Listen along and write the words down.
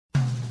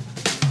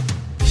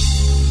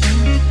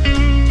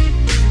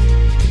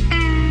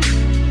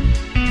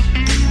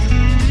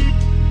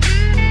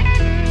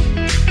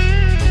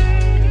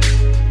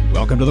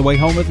to The Way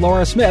Home with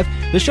Laura Smith,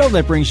 the show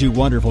that brings you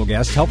wonderful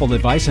guests, helpful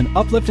advice, and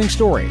uplifting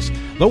stories.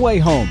 The Way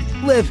Home.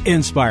 Live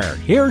inspired.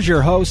 Here's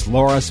your host,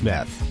 Laura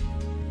Smith.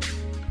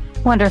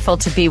 Wonderful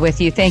to be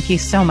with you. Thank you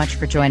so much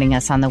for joining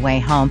us on The Way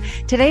Home.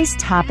 Today's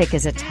topic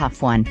is a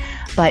tough one,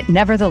 but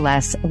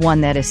nevertheless,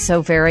 one that is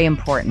so very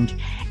important.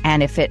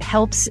 And if it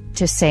helps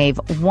to save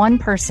one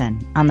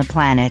person on the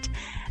planet,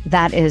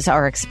 that is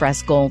our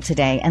express goal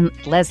today. And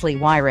Leslie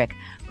Weirich,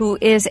 who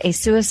is a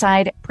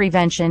suicide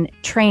prevention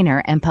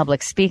trainer and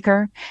public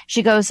speaker,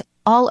 she goes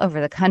all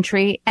over the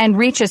country and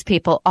reaches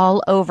people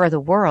all over the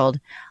world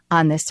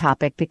on this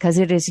topic because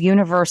it is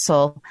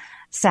universal,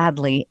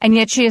 sadly. And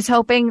yet she is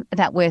hoping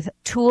that with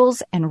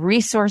tools and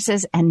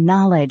resources and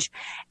knowledge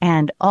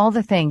and all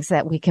the things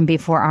that we can be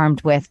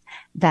forearmed with,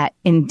 that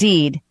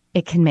indeed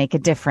it can make a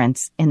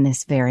difference in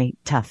this very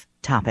tough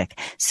topic.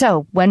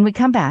 So when we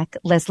come back,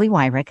 Leslie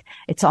Weirich,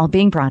 it's all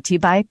being brought to you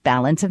by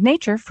Balance of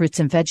Nature, fruits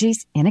and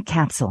veggies in a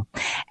capsule.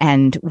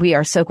 And we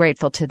are so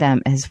grateful to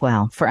them as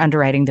well for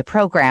underwriting the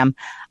program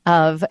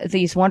of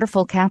these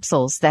wonderful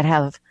capsules that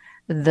have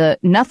the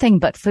nothing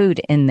but food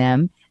in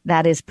them.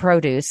 That is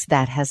produce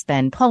that has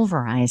been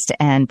pulverized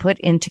and put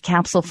into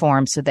capsule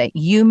form so that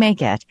you may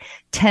get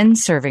 10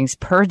 servings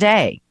per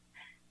day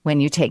when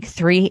you take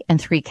 3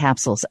 and 3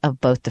 capsules of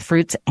both the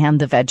fruits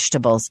and the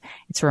vegetables.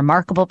 It's a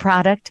remarkable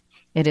product.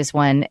 It is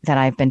one that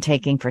I've been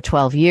taking for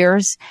 12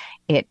 years.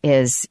 It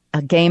is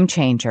a game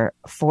changer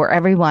for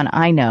everyone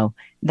I know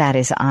that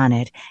is on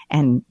it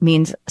and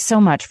means so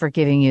much for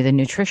giving you the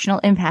nutritional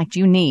impact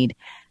you need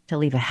to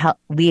lead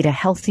a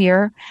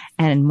healthier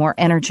and more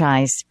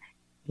energized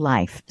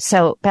life.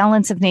 So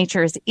Balance of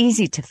Nature is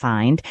easy to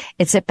find.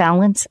 It's at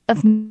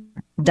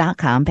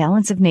balanceofnature.com,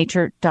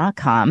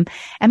 balanceofnature.com.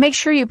 And make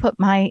sure you put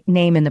my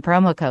name in the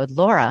promo code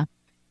Laura.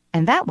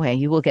 And that way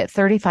you will get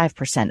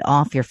 35%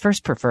 off your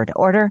first preferred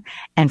order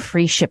and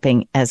free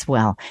shipping as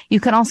well. You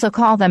can also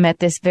call them at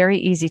this very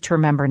easy to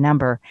remember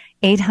number,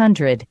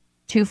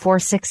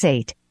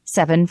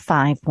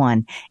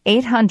 800-2468-751,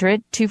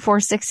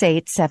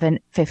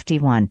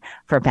 800-2468-751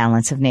 for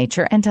Balance of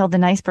Nature, and tell the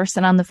nice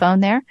person on the phone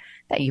there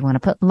that you want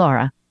to put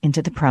Laura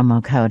into the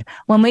promo code.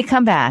 When we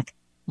come back,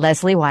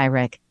 Leslie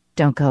Weirich,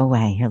 don't go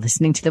away. You're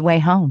listening to The Way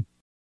Home.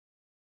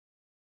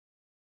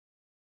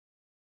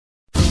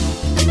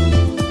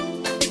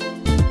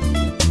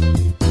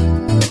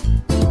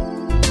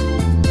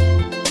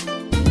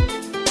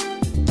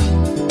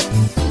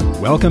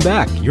 Welcome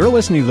back. You're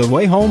listening to The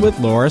Way Home with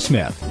Laura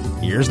Smith.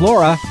 Here's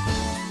Laura.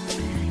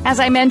 As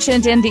I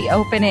mentioned in the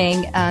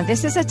opening,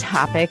 this is a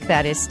topic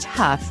that is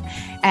tough.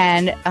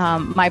 And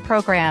my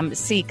program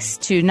seeks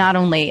to not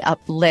only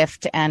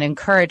uplift and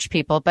encourage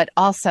people, but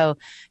also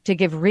to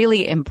give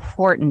really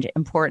important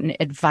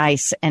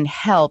advice and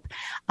help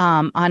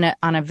on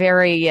a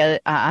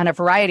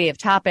variety of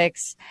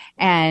topics.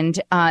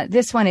 And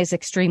this one is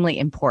extremely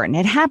important.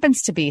 It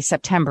happens to be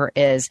September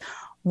is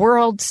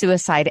World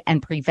Suicide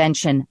and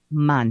Prevention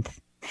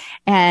Month.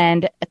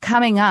 And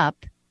coming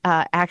up,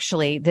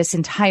 actually, this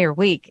entire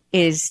week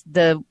is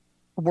the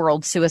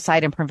World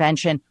Suicide and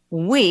Prevention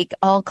Week,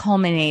 all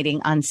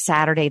culminating on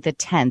Saturday the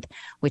 10th,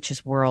 which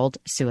is World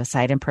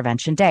Suicide and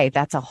Prevention Day.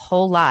 That's a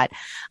whole lot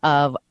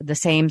of the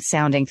same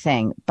sounding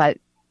thing, but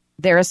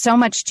there is so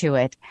much to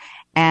it.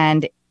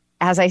 And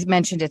as I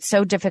mentioned, it's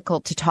so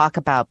difficult to talk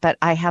about, but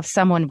I have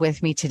someone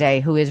with me today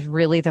who is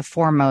really the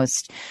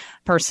foremost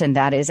person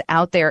that is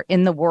out there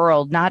in the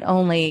world, not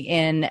only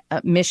in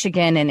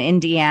Michigan and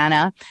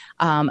Indiana,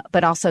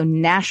 but also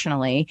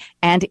nationally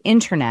and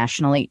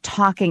internationally,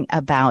 talking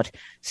about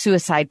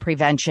suicide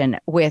prevention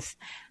with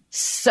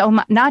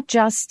not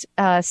just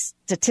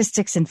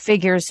statistics and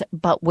figures,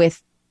 but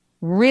with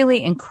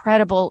really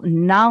incredible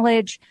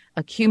knowledge,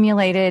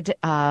 accumulated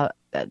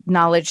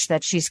knowledge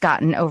that she's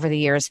gotten over the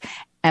years,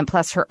 and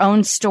plus her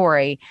own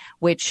story,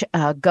 which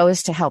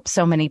goes to help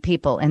so many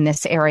people in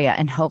this area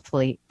and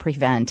hopefully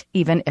prevent,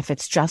 even if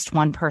it's just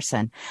one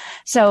person.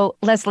 So,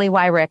 Leslie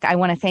Weirich, I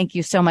want to thank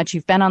you so much.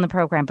 You've been on the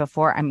program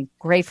before. I'm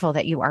grateful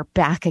that you are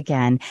back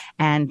again.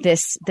 And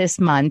this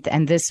month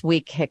and this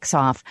week kicks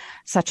off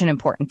such an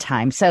important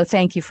time. So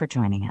thank you for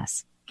joining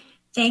us.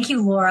 Thank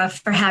you, Laura,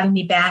 for having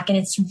me back. And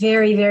it's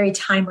very, very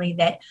timely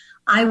that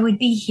I would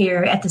be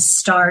here at the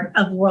start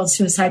of World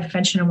Suicide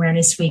Prevention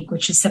Awareness Week,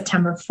 which is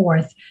September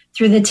 4th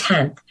through the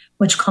 10th,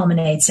 which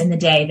culminates in the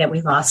day that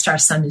we lost our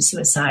son to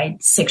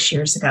suicide 6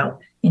 years ago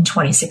in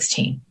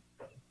 2016.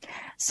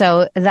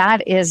 So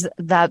that is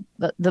the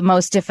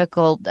most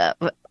difficult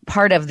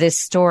part of this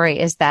story,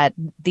 is that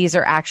these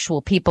are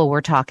actual people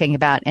we're talking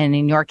about. And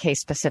in your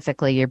case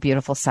specifically, your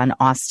beautiful son,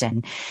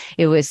 Austin.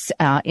 It was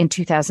in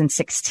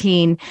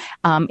 2016.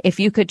 If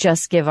you could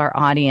just give our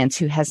audience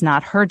who has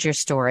not heard your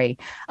story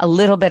a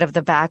little bit of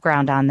the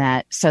background on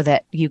that, so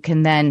that you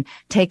can then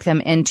take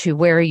them into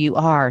where you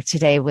are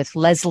today with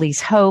Leslie's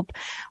Hope,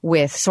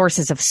 with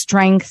Sources of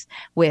Strength,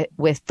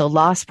 with the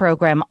Loss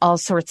Program, all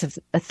sorts of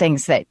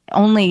things that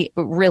only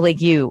really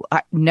you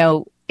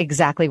know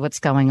exactly what's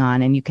going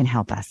on, and you can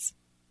help us.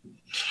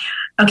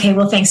 Okay,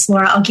 well, thanks,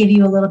 Laura. I'll give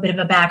you a little bit of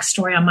a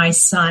backstory on my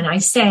son. I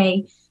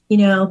say,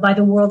 by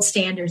the world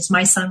standards,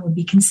 my son would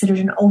be considered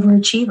an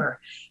overachiever.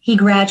 He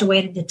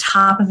graduated the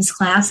top of his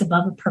class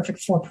above a perfect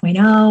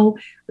 4.0,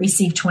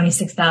 received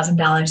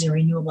 $26,000 in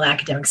renewable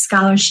academic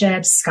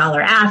scholarships,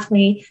 scholar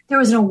athlete. There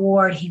was an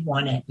award, he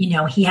won it.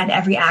 He had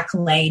every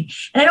accolade.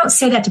 And I don't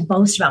say that to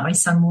boast about my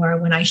son,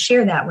 Laura. When I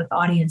share that with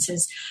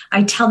audiences,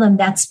 I tell them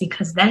that's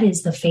because that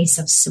is the face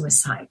of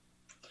suicide.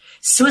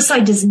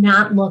 Suicide does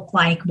not look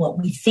like what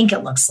we think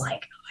it looks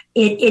like.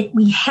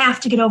 We have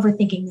to get over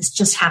thinking this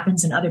just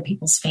happens in other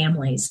people's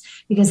families,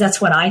 because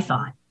that's what I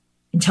thought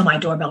until my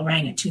doorbell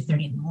rang at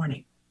 2:30 in the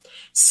morning.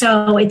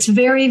 So it's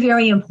very,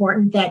 very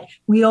important that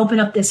we open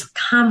up this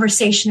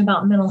conversation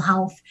about mental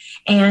health.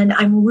 And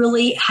I'm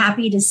really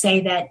happy to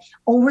say that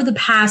over the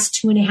past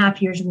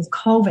 2.5 years with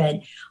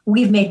COVID,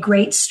 we've made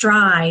great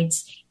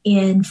strides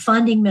in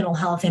funding mental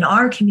health in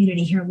our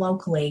community here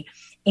locally.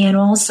 And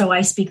also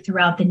I speak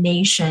throughout the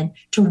nation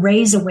to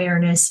raise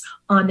awareness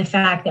on the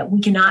fact that we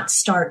cannot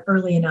start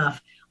early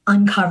enough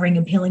uncovering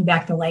and peeling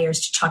back the layers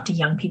to talk to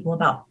young people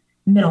about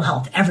mental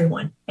health,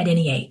 everyone at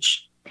any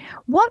age.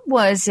 What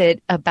was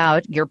it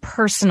about your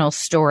personal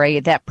story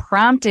that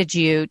prompted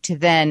you to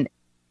then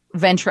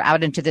venture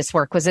out into this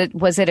work? Was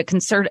it a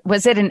concern?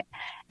 Was it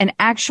an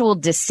actual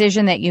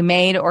decision that you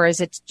made, or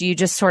is it you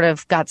just sort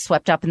of got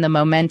swept up in the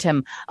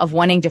momentum of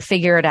wanting to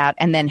figure it out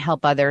and then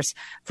help others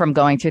from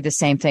going through the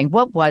same thing?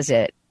 What was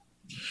it?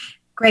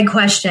 Great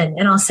question.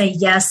 And I'll say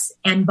yes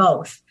and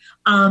both.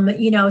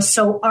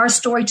 So our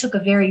story took a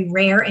very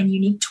rare and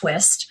unique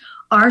twist.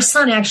 Our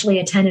son actually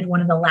attended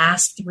one of the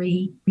last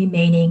 3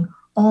 remaining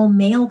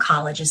all-male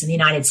colleges in the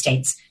United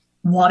States.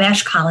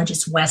 Wabash College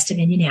is west of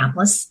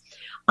Indianapolis.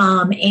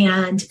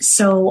 And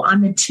so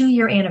on the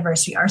 2-year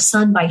anniversary, our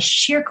son, by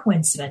sheer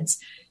coincidence,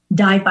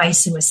 died by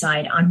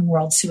suicide on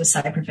World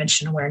Suicide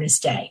Prevention Awareness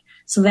Day.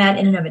 So that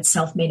in and of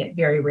itself made it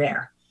very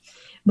rare.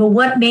 But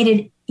what made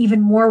it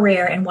even more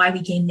rare and why we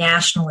gained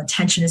national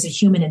attention as a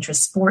human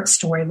interest sports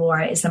story,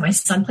 Laura, is that my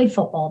son played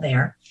football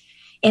there.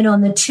 And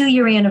on the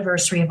 2-year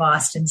anniversary of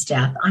Austin's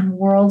death, on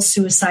World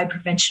Suicide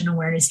Prevention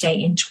Awareness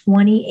Day in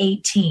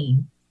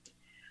 2018,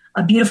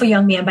 a beautiful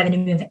young man by the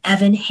name of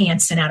Evan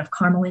Hansen out of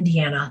Carmel,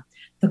 Indiana,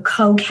 the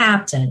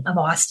co-captain of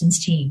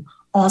Austin's team,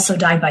 also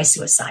died by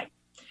suicide.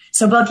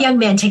 So both young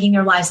men taking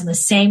their lives on the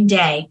same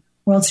day,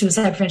 World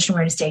Suicide Prevention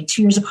Awareness Day,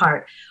 2 years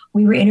apart.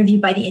 We were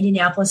interviewed by the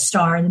Indianapolis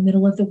Star in the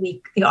middle of the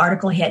week. The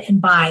article hit,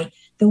 and by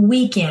the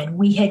weekend,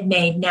 we had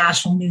made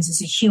national news as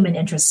a human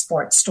interest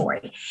sports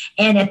story.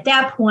 And at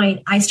that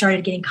point, I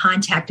started getting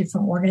contacted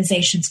from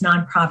organizations,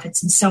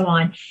 nonprofits, and so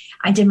on.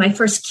 I did my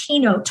first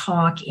keynote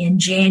talk in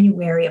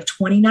January of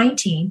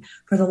 2019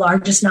 for the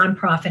largest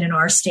nonprofit in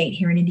our state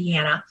here in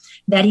Indiana.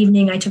 That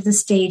evening, I took the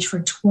stage for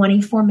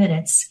 24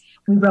 minutes.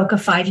 We broke a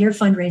 5-year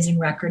fundraising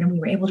record, and we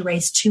were able to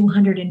raise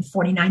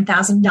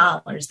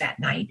 $249,000 that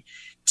night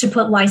to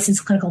put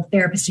licensed clinical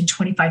therapists in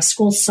 25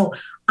 schools. So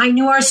I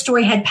knew our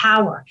story had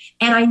power,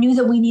 and I knew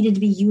that we needed to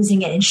be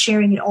using it and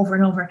sharing it over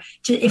and over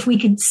if we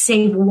could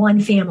save one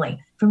family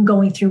from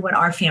going through what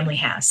our family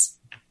has.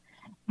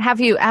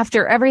 Have you,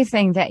 after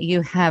everything that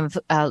you have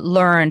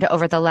learned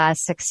over the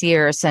last 6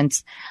 years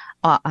since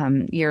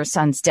your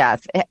son's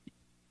death,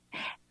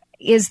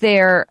 is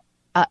there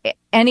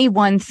any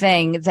one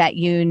thing that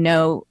you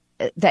know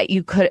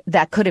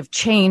that could have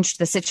changed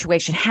the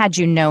situation had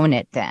you known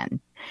it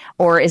then?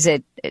 Or is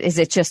it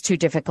just too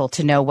difficult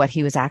to know what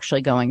he was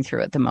actually going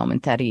through at the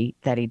moment that he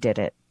did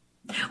it?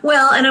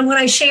 Well, and when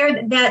I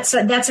share that's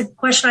a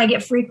question I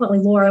get frequently,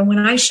 Laura. When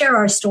I share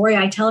our story,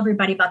 I tell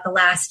everybody about the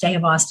last day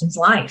of Austin's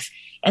life.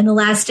 And the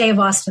last day of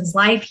Austin's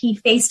life, he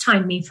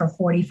FaceTimed me for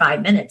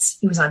 45 minutes.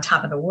 He was on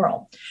top of the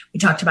world. We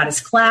talked about his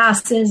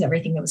classes,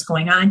 everything that was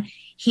going on.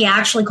 He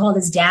actually called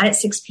his dad at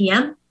 6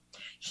 p.m.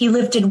 He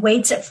lifted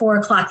weights at 4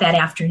 o'clock that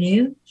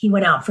afternoon. He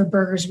went out for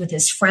burgers with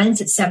his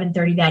friends at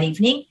 7:30 that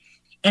evening.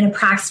 And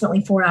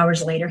approximately 4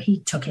 hours later,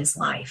 he took his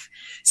life.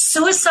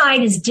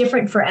 Suicide is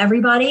different for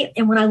everybody.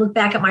 And when I look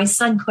back at my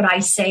son,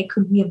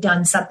 could we have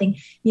done something?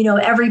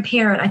 Every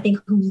parent, I think,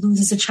 who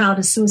loses a child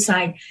to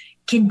suicide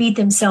can beat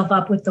themselves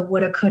up with the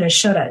woulda, coulda,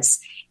 shouldas.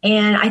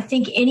 And I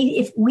think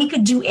if we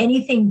could do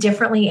anything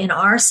differently in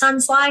our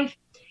son's life,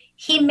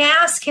 he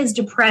masked his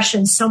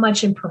depression so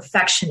much in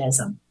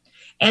perfectionism.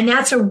 And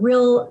that's a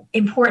real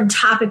important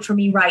topic for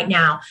me right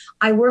now.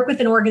 I work with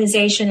an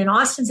organization, and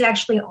Austin's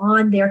actually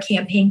on their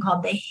campaign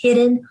called The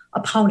Hidden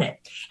Opponent.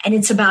 And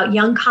it's about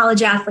young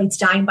college athletes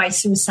dying by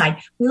suicide.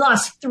 We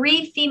lost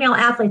 3 female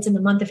athletes in the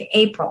month of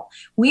April.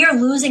 We are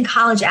losing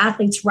college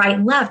athletes right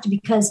and left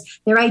because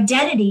their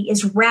identity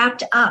is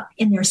wrapped up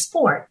in their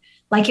sport.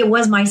 Like it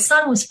was, my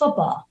son was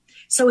football.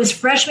 So his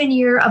freshman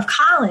year of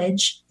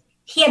college,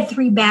 he had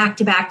 3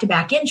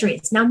 back-to-back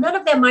injuries. Now, none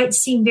of them might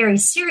seem very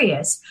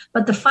serious,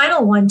 but the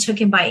final one took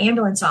him by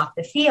ambulance off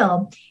the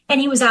field, and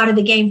he was out of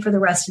the game for the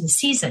rest of the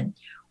season.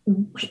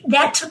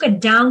 That took a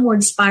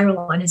downward spiral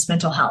on his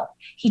mental health.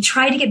 He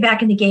tried to get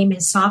back in the game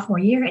his sophomore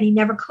year, and he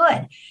never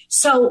could.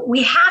 So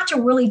we have to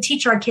really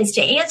teach our kids,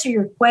 to answer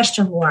your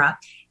question, Laura,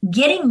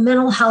 getting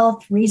mental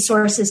health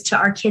resources to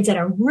our kids at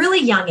a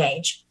really young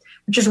age.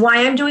 which is why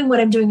I'm doing what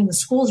I'm doing in the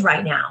schools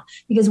right now,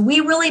 because we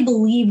really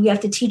believe we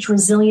have to teach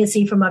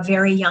resiliency from a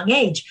very young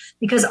age,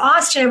 because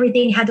Austin,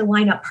 everything had to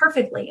line up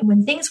perfectly. And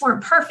when things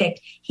weren't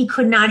perfect, he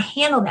could not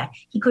handle that.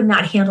 He could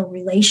not handle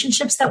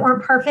relationships that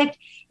weren't perfect.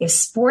 If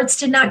sports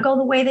did not go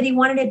the way that he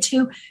wanted it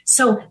to.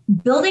 So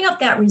building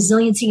up that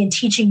resiliency and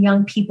teaching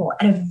young people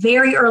at a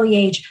very early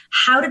age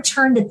how to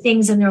turn to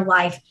things in their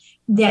life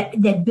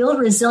that build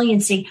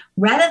resiliency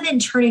rather than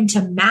turning to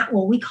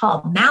what we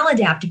call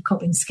maladaptive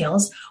coping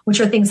skills,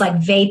 which are things like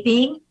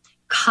vaping,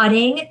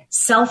 cutting,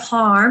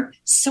 self-harm,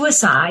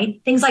 suicide,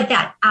 things like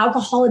that,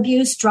 alcohol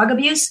abuse, drug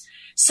abuse.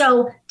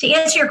 So to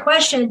answer your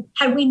question,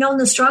 had we known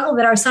the struggle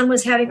that our son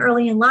was having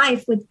early in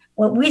life with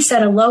what we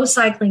said a low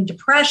cycling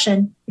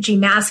depression, which he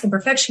masked in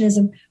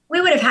perfectionism,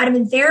 we would have had him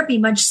in therapy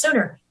much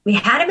sooner. We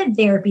had him in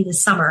therapy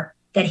this summer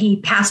that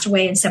he passed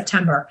away in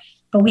September.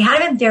 But we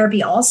had him in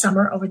therapy all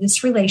summer over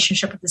this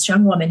relationship with this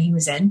young woman he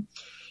was in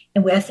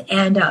and with.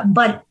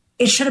 But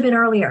it should have been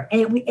earlier,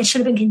 and it should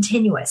have been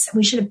continuous.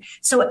 We should have.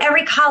 So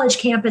every college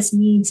campus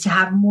needs to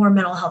have more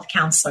mental health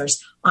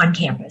counselors on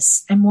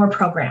campus and more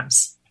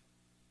programs.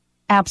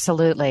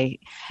 Absolutely.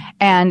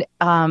 And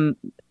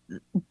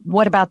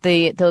what about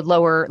the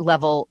lower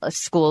level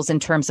schools in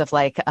terms of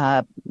like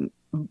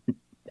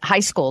high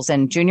schools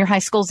and junior high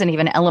schools and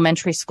even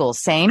elementary schools?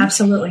 Same?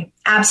 Absolutely.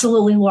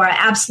 Absolutely, Laura.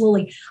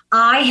 Absolutely.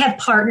 I have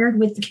partnered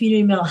with the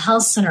Community Mental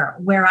Health Center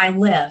where I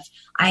live.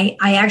 I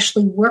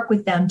actually work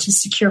with them to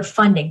secure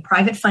funding,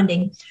 private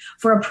funding,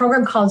 for a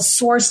program called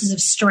Sources of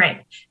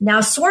Strength.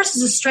 Now,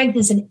 Sources of Strength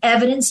is an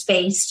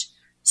evidence-based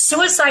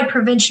suicide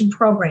prevention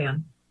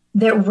program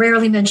that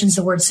rarely mentions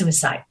the word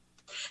suicide.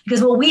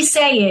 Because what we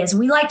say is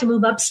we like to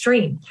move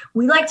upstream.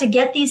 We like to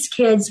get these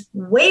kids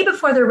way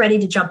before they're ready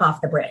to jump off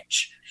the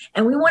bridge.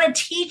 And we want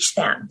to teach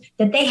them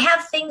that they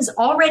have things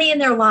already in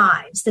their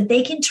lives that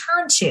they can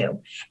turn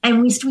to.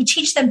 And we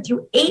teach them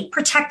through 8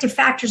 protective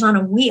factors on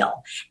a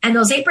wheel. And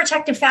those 8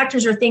 protective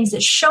factors are things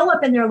that show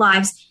up in their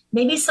lives.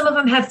 Maybe some of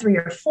them have 3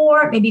 or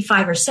 4, maybe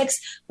 5 or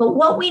 6. But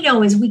what we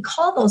know is we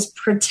call those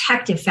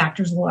protective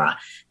factors, Laura,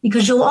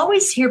 because you'll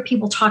always hear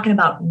people talking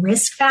about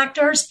risk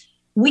factors.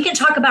 We can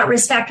talk about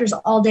risk factors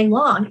all day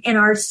long, and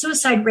our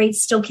suicide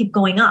rates still keep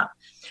going up.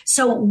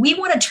 So we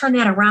want to turn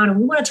that around, and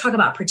we want to talk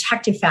about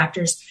protective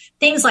factors,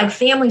 things like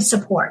family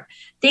support,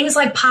 things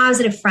like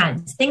positive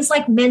friends, things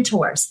like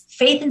mentors,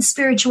 faith and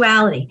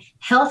spirituality,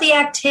 healthy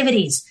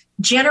activities,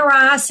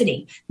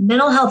 generosity,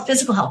 mental health,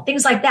 physical health,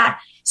 things like that.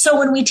 So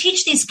when we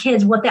teach these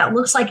kids what that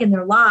looks like in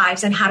their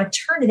lives and how to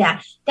turn to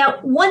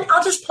that one,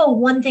 I'll just pull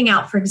one thing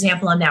out, for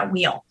example, on that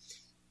wheel.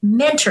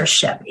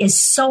 Mentorship is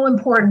so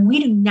important.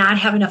 We do not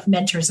have enough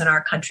mentors in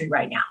our country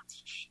right now.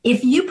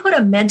 If you put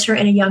a mentor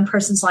in a young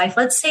person's life,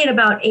 let's say at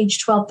about age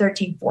 12,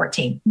 13,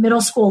 14,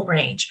 middle school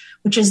range,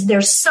 which is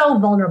they're so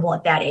vulnerable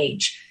at that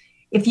age.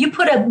 If you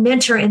put a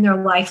mentor in their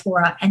life,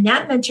 Laura, and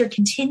that mentor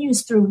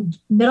continues through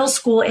middle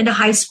school into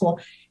high school,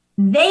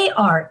 they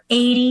are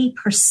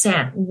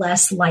 80%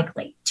 less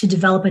likely to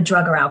develop a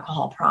drug or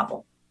alcohol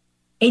problem.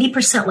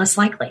 80% less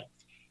likely.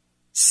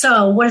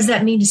 So what does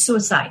that mean to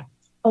suicide?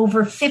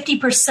 Over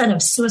 50%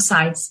 of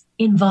suicides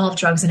involve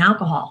drugs and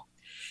alcohol.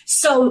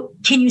 So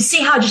can you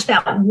see how just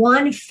that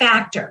one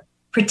factor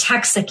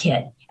protects a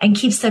kid and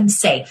keeps them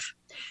safe?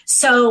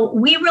 So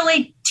we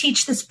really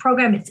teach this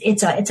program.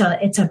 It's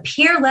a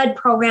peer-led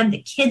program.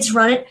 The kids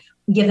run it.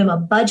 We give them a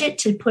budget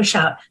to push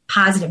out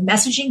positive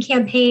messaging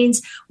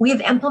campaigns. We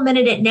have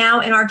implemented it now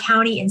in our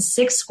county in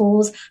 6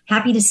 schools.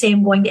 Happy to say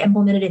I'm going to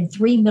implement it in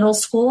 3 middle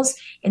schools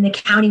in the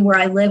county where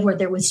I live, where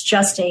there was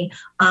just a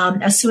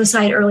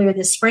suicide earlier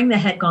this spring that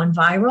had gone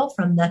viral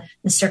from the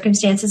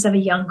circumstances of a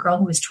young girl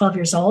who was 12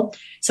 years old.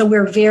 So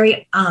we're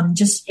very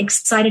just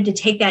excited to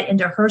take that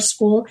into her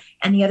school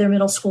and the other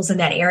middle schools in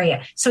that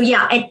area. So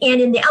yeah,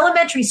 and in the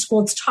elementary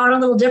school, it's taught a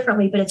little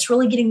differently, but it's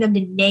really getting them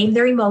to name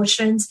their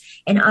emotions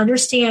and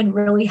understand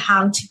really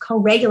how to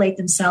co-regulate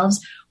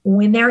themselves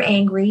when they're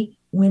angry,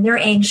 when they're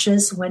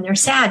anxious, when they're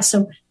sad.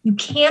 So you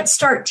can't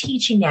start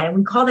teaching that. And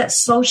we call that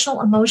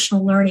social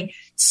emotional learning.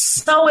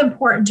 So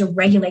important to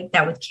regulate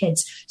that with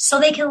kids so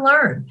they can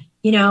learn,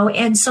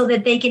 and so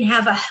that they can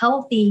have a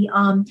healthy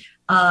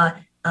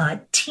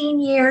teen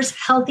years,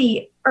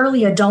 healthy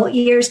early adult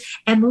years,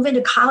 and move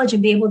into college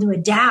and be able to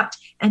adapt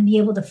and be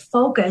able to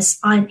focus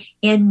on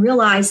and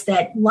realize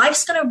that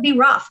life's going to be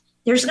rough.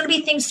 There's going to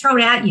be things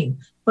thrown at you,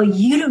 but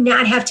you do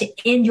not have to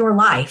end your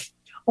life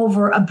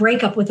over a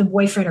breakup with a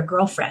boyfriend or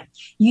girlfriend.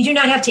 You do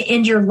not have to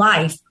end your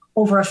life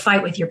over a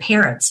fight with your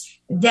parents.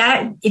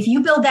 That if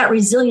you build that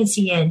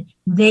resiliency in,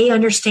 they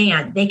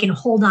understand they can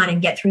hold on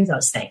and get through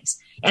those things.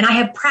 And I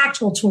have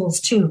practical tools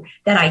too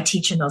that I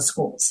teach in those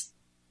schools.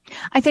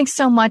 I think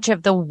so much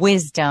of the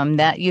wisdom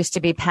that used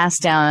to be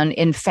passed down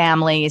in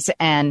families,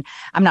 and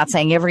I'm not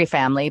saying every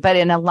family, but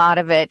in a lot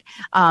of it,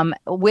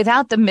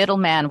 without the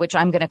middleman, which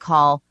I'm going to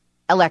call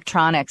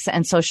electronics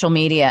and social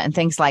media and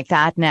things like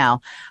that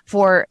now,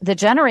 for the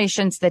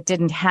generations that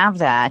didn't have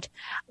that,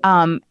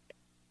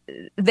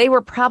 they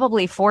were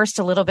probably forced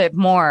a little bit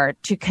more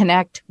to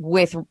connect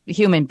with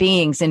human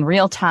beings in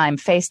real time,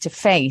 face to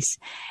face.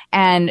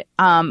 And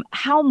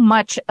how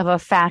much of a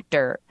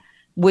factor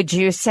would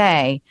you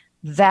say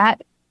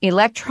that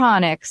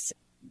electronics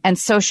and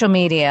social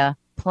media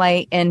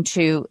play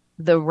into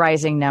the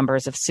rising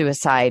numbers of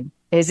suicide?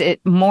 Is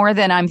it more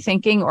than I'm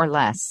thinking or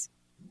less?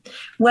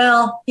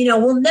 Well,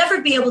 we'll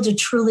never be able to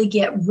truly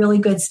get really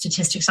good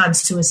statistics on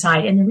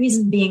suicide. And the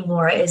reason being,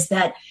 Laura, is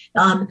that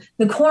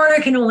the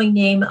coroner can only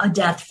name a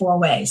death 4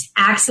 ways: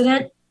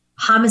 accident,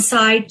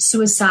 homicide,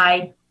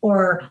 suicide,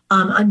 or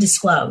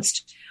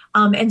undisclosed.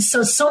 And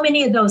so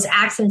many of those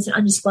accidents and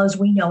undisclosed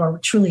we know are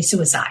truly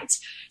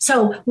suicides.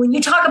 So when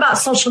you talk about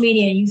social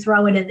media and you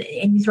throw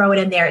it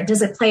in there,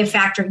 does it play a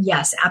factor?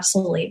 Yes,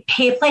 absolutely.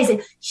 It plays a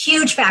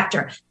huge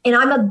factor. And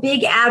I'm a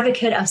big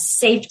advocate of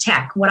safe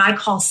tech, what I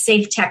call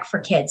safe tech for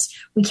kids.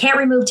 We can't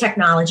remove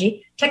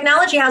technology.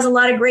 Technology has a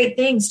lot of great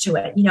things to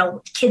it.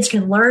 Kids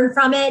can learn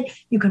from it.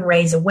 You can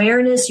raise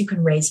awareness. You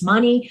can raise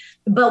money.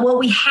 But what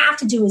we have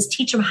to do is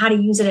teach them how to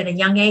use it at a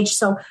young age.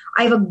 So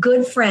I have a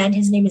good friend.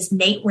 His name is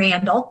Nate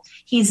Randall.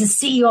 He's the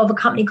CEO of a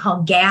company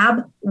called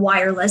Gab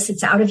Wireless.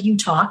 It's out of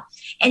Utah.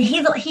 And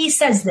he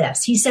says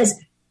this. He says,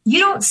 you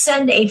don't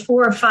send a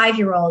 4 or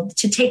 5-year-old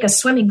to take a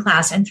swimming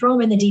class and throw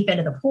them in the deep end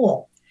of the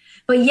pool.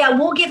 But yeah,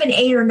 we'll give an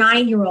 8 or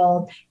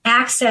 9-year-old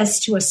access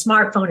to a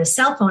smartphone, a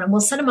cell phone, and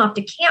we'll send them off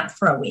to camp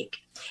for a week.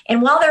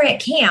 And while they're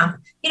at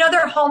camp,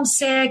 they're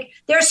homesick,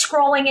 they're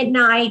scrolling at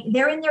night,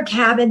 they're in their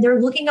cabin,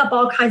 they're looking up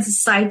all kinds of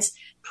sites.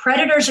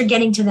 Predators are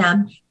getting to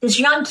them. This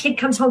young kid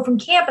comes home from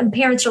camp and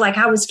parents are like,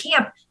 how was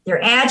camp?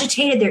 They're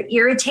agitated, they're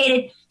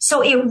irritated.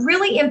 So it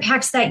really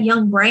impacts that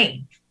young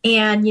brain.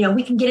 And,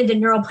 we can get into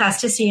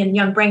neuroplasticity in the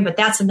young brain, but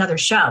that's another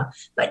show.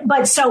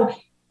 But so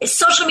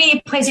social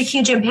media plays a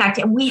huge impact,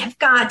 and we have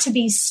got to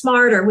be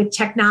smarter with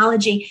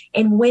technology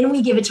and when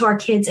we give it to our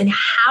kids and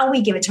how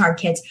we give it to our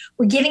kids.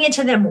 We're giving it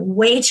to them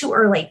way too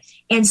early.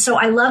 And so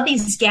I love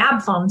these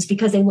Gab phones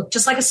because they look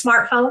just like a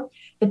smartphone,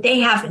 but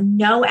they have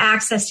no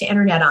access to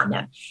internet on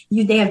them.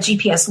 They have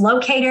GPS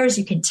locators.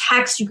 You can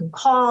text, you can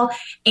call,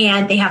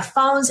 and they have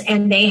phones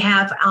and they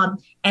have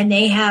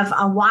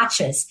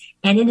watches.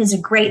 And it is a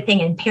great thing.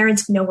 And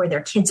parents know where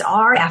their kids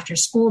are after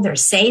school. They're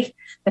safe,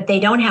 but they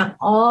don't have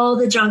all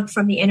the junk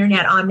from the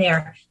internet on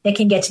there that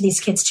can get to these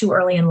kids too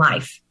early in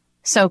life.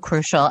 So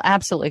crucial.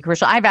 Absolutely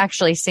crucial. I've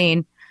actually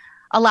seen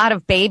a lot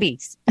of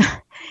babies,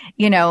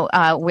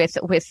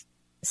 with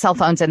cell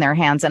phones in their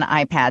hands and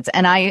iPads.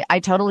 And I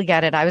totally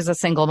get it. I was a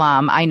single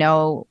mom. I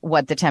know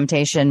what the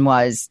temptation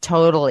was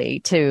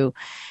totally to,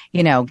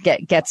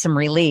 get some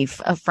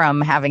relief from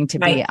having to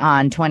be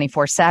on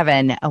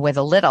 24/7 with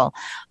a little.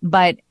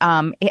 But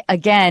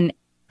again,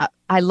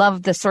 I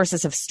love the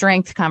sources of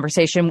strength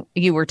conversation.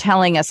 You were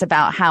telling us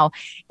about how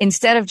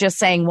instead of just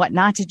saying what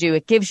not to do,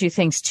 it gives you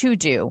things to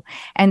do.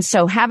 And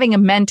so having a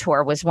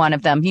mentor was one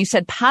of them. You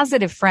said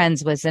positive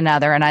friends was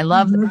another. And I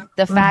love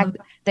the fact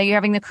that you're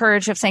having the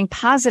courage of saying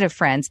positive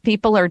friends.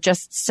 People are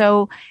just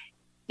so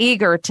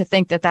eager to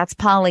think that that's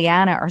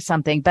Pollyanna or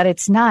something, but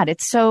it's not.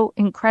 It's so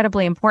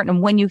incredibly important.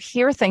 And when you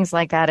hear things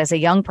like that as a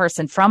young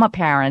person from a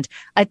parent,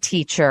 a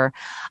teacher,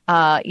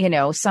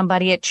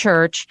 somebody at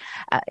church,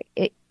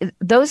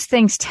 those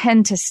things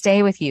tend to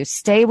stay with you,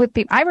 stay with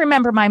people. I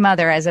remember my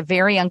mother as a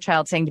very young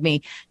child saying to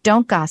me,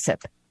 don't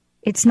gossip.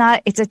 It's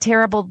a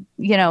terrible,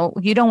 you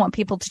don't want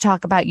people to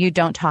talk about you.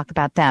 Don't talk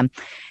about them.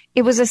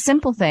 It was a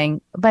simple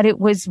thing, but it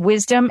was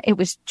wisdom. It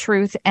was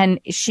truth. And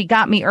she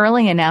got me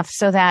early enough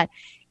so that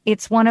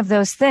it's one of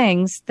those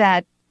things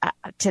that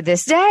to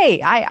this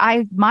day,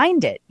 I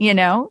mind it,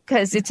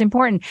 because it's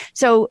important.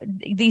 So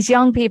these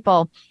young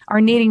people are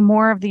needing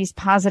more of these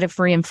positive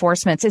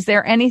reinforcements. Is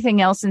there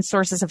anything else in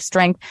sources of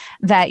strength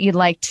that you'd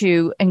like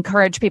to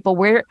encourage people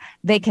where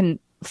they can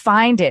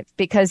find it?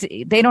 Because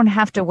they don't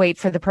have to wait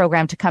for the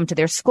program to come to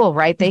their school,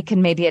 right? They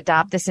can maybe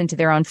adopt this into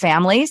their own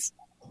families.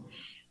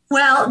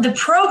 Well, the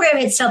program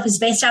itself is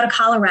based out of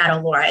Colorado,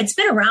 Laura. It's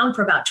been around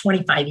for about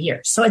 25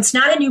 years, so it's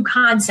not a new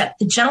concept.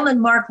 The gentleman,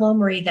 Mark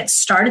Lomery, that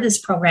started this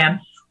program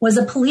was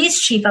a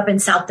police chief up in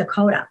South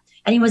Dakota,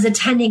 and he was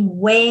attending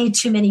way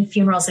too many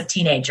funerals of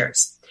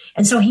teenagers.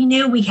 And so he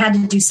knew we had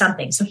to do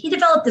something. So he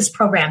developed this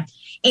program,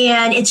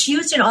 and it's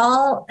used in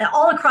all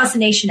across the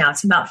nation now.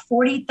 It's in about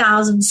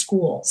 40,000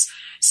 schools.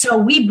 So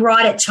we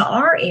brought it to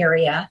our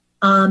area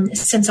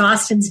since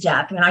Austin's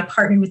death, and I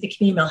partnered with the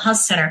Community Mental Health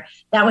Center.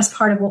 That was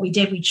part of what we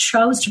did. We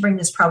chose to bring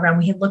this program.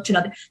 We had looked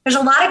at there's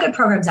a lot of good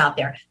programs out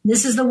there.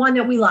 This is the one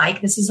that we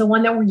like. This is the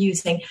one that we're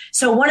using.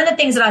 So one of the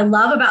things that I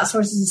love about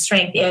Sources of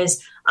Strength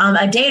is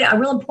a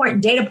real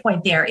important data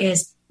point there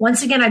is,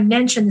 once again, I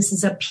mentioned this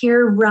is a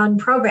peer-run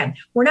program.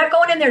 We're not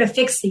going in there to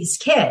fix these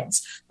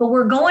kids, but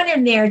we're going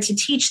in there to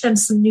teach them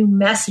some new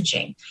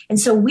messaging. And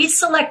so we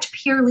select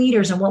peer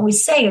leaders, and what we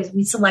say is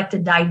we select a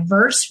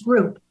diverse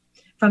group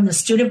from the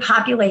student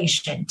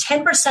population,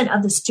 10%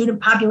 of the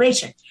student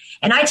population.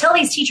 And I tell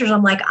these teachers,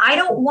 I'm like, I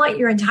don't want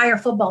your entire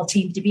football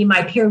team to be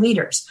my peer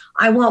leaders.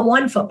 I want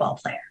one football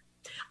player.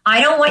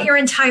 I don't want your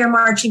entire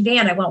marching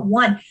band. I want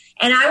one.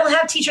 And I will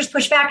have teachers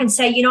push back and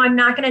say, I'm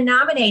not going to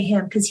nominate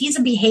him because he's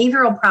a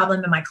behavioral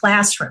problem in my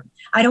classroom.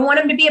 I don't want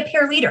him to be a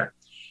peer leader.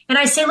 And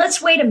I say,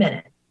 let's wait a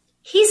minute.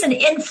 He's an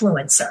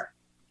influencer.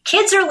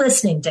 Kids are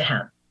listening to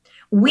him.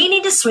 We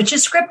need to switch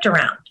his script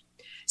around.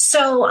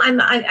 So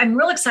I'm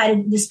real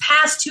excited. This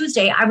past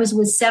Tuesday, I was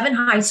with 7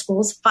 high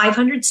schools,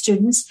 500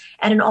 students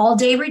at an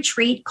all-day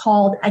retreat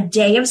called A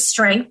Day of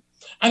Strength.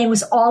 And it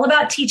was all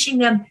about teaching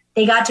them.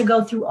 They got to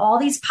go through all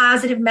these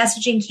positive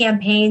messaging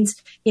campaigns,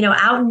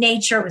 out in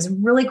nature. It was a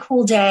really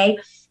cool day.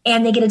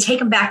 And they get to take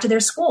them back to their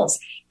schools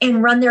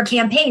and run their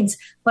campaigns.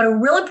 But a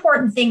real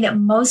important thing that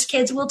most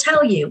kids will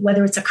tell you,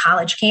 whether it's a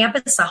college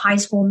campus, a high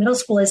school, middle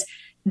school, is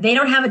they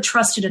don't have a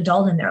trusted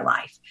adult in their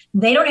life.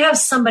 They don't have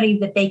somebody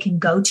that they can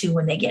go to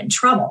when they get in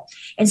trouble.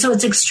 And so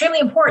it's extremely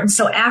important.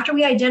 So after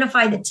we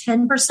identify the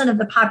 10% of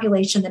the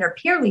population that are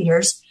peer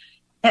leaders,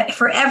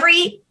 for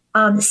every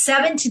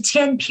 7 to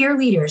 10 peer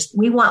leaders,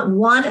 we want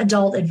one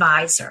adult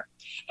advisor.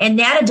 And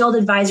that adult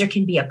advisor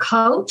can be a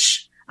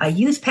coach, a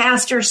youth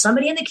pastor,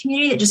 somebody in the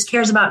community that just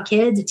cares about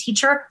kids, a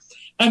teacher.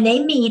 And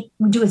they meet,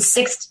 we do a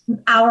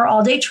 6-hour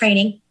all-day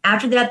training.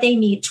 After that, they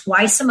meet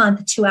twice a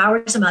month, 2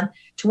 hours a month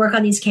to work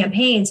on these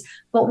campaigns.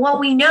 But what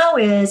we know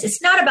is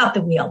it's not about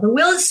the wheel. The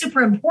wheel is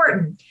super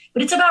important,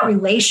 but it's about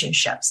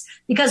relationships.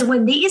 Because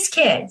when these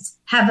kids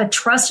have a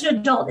trusted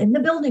adult in the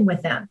building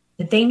with them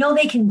that they know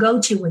they can go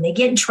to when they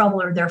get in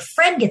trouble or their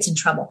friend gets in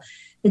trouble,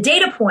 the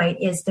data point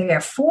is they are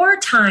 4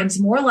 times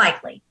more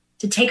likely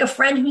to take a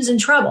friend who's in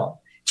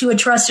trouble to a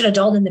trusted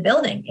adult in the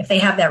building if they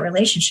have that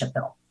relationship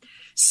built.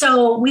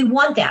 So we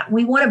want that.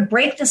 We want to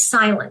break the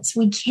silence.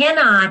 We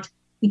cannot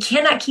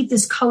keep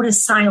this code of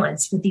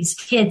silence with these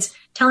kids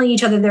telling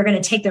each other they're going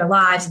to take their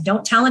lives and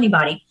don't tell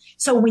anybody.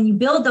 So when you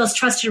build those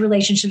trusted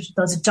relationships with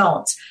those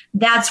adults,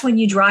 that's when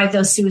you drive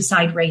those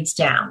suicide rates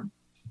down.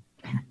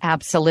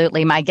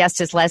 Absolutely. My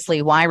guest is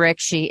Leslie Weirich.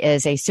 She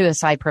is a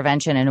suicide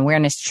prevention and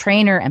awareness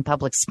trainer and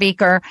public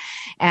speaker.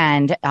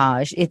 And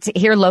it's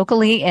here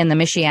locally in the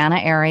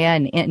Michiana area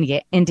in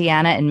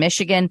Indiana and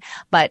Michigan.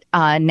 But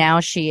now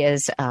she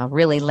is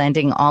really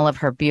lending all of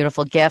her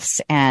beautiful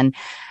gifts and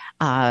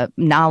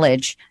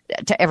knowledge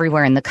to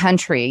everywhere in the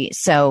country.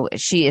 So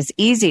she is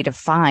easy to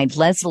find.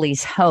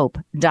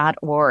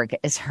 leslieshope.org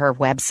is her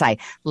website,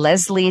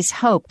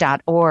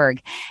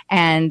 leslieshope.org.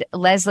 And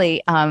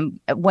Leslie,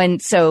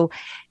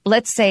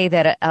 let's say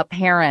that a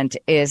parent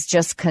is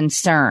just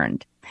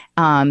concerned.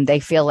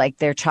 They feel like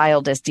their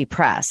child is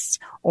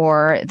depressed,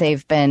 or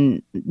they've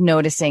been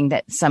noticing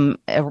that some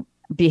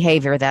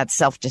behavior that's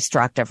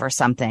self-destructive or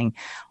something.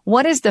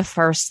 What is the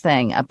first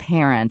thing a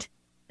parent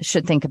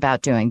should think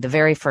about doing, the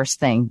very first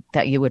thing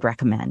that you would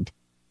recommend?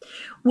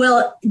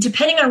 Well,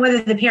 depending on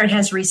whether the parent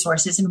has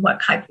resources and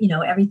what kind,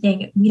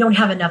 everything, we don't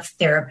have enough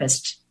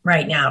therapists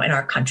right now in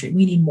our country.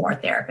 We need more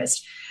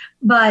therapists.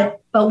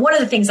 But one of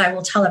the things I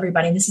will tell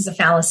everybody, and this is a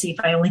fallacy if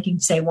I only can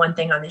say one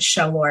thing on this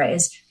show, Laura,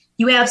 is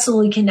you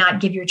absolutely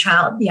cannot give your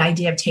child the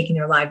idea of taking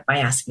their life by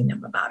asking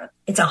them about it.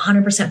 It's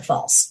 100%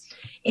 false.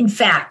 In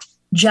fact,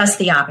 just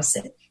the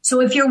opposite. So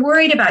if you're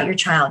worried about your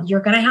child, you're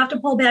going to have to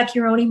pull back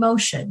your own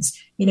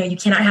emotions. You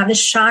cannot have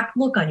this shocked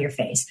look on your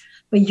face,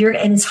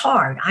 and it's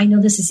hard. I know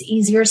this is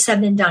easier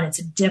said than done. It's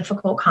a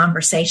difficult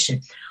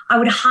conversation. I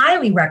would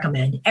highly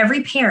recommend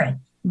every parent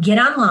get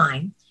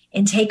online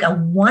and take a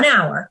 1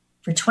 hour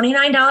for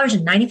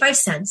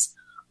 $29.95,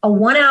 a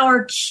 1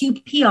 hour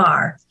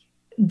QPR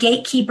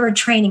gatekeeper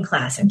training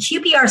class. And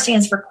QPR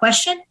stands for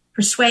question,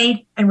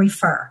 persuade, and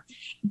refer.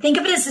 Think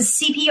of it as a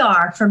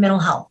CPR for mental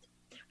health.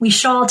 We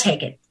should all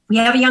take it. We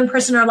have a young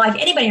person in our life,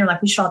 anybody in our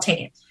life, we should all take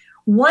it.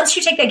 Once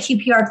you take that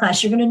QPR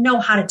class, you're going to know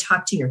how to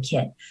talk to your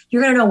kid.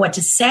 You're going to know what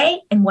to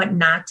say and what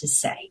not to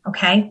say,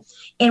 okay?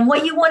 And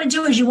what you want to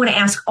do is you want to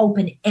ask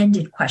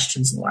open-ended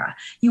questions, Laura.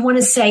 You want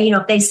to say,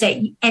 if they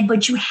say,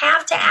 but you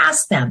have to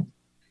ask them,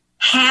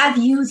 have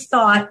you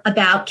thought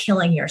about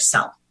killing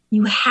yourself?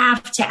 You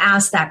have to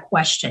ask that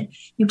question.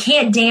 You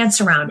can't dance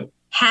around it.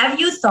 Have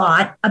you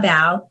thought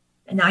about,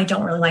 and I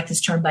don't really like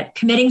this term, but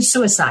committing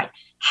suicide?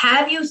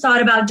 Have you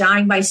thought about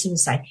dying by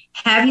suicide?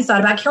 Have you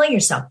thought about killing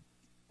yourself?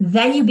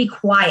 Then you be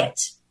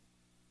quiet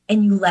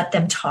and you let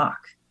them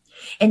talk.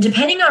 And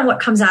depending on what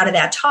comes out of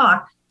that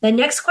talk, the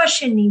next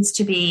question needs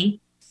to be,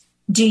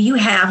 do you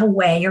have a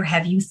way or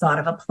have you thought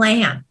of a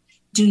plan?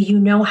 Do you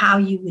know how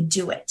you would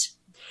do it?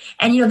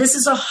 And, this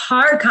is a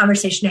hard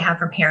conversation to have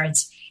for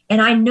parents.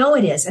 And I know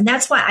it is. And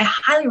that's why I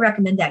highly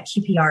recommend that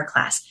QPR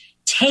class.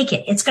 Take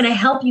it. It's going to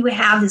help you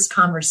have this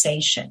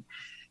conversation.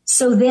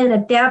 So then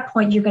at that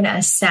point, you're going to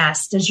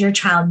assess, does your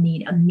child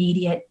need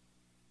immediate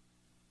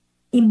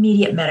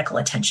medical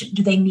attention?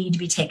 Do they need to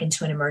be taken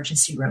to an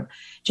emergency room?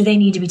 Do they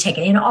need to be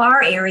taken? In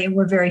our area,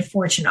 we're very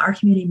fortunate. Our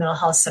community mental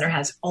health center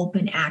has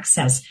open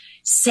access.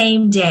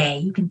 Same day,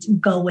 you can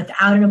go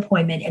without an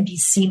appointment and be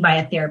seen by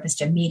a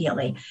therapist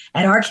immediately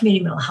at our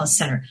community mental health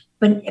center.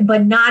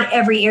 But not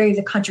every area of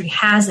the country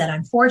has that,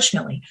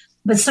 unfortunately.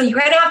 But so you're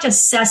going to have to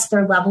assess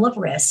their level of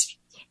risk.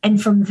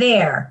 And from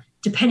there,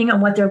 depending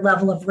on what their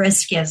level of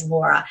risk is,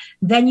 Laura,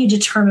 then you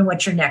determine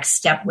what your next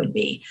step would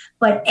be.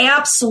 But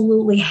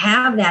absolutely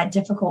have that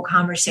difficult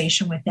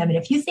conversation with them. And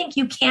if you think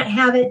you can't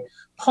have it,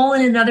 pull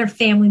in another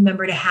family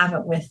member to have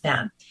it with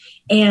them.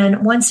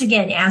 And once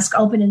again, ask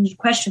open-ended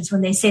questions.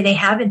 When they say they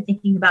have been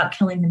thinking about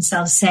killing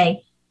themselves,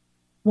 say,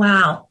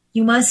 wow,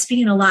 you must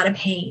be in a lot of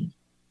pain.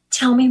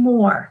 Tell me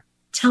more.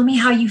 Tell me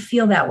how you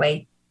feel that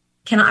way.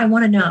 I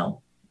want to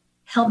know.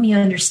 Help me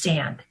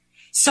understand.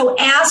 So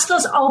ask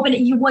those what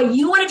you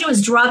want to do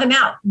is draw them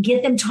out,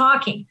 get them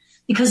talking,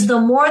 because the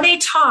more they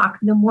talk,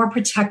 the more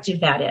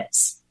protective that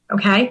is.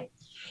 Okay.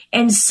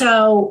 And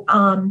so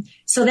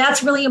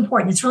that's really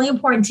important. It's really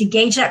important to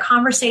gauge that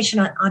conversation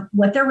on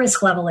what their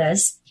risk level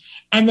is.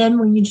 And then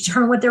when you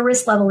determine what their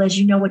risk level is,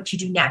 you know what you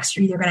do next.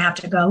 You're either going to have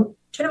to go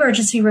to an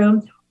emergency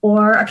room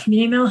or a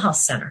community mental health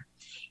center.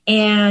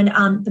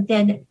 And but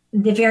then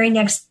the very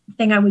next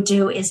thing I would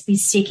do is be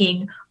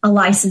seeking a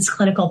licensed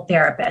clinical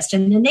therapist.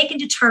 And then they can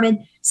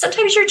determine,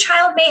 sometimes your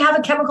child may have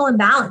a chemical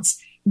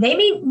imbalance. They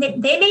may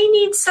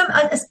need some,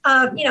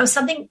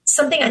 something,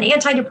 an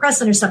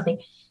antidepressant or something.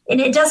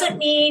 And it doesn't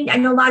mean, I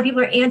know a lot of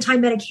people are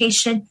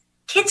anti-medication.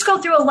 Kids go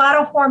through a lot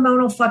of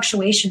hormonal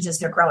fluctuations as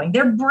they're growing.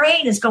 Their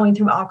brain is going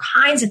through all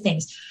kinds of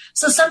things.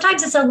 So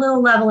sometimes it's a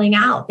little leveling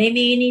out. They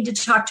may need to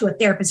talk to a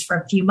therapist for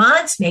a few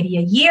months, maybe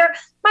a year.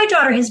 My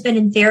daughter has been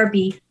in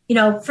therapy,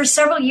 for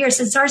several years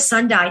since our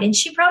son died, and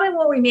she probably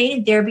will remain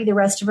in therapy the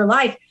rest of her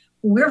life.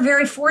 We're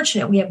very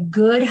fortunate. We have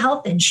good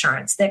health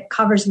insurance that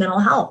covers mental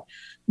health.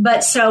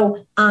 But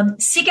so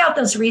seek out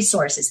those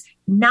resources.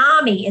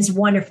 NAMI is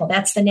wonderful.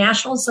 That's the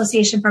National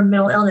Association for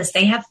Mental Illness.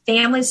 They have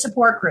family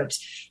support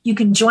groups. You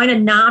can join a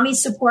NAMI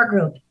support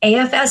group.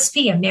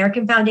 AFSP,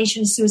 American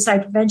Foundation of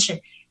Suicide Prevention.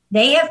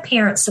 They have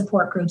parent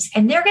support groups,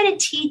 and they're going to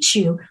teach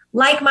you,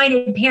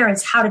 like-minded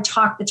parents, how to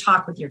talk the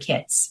talk with your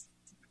kids.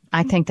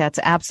 I think that's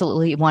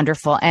absolutely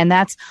wonderful. And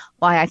that's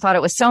why I thought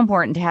it was so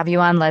important to have you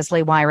on,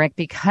 Leslie Weirich,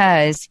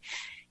 because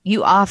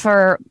you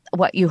offer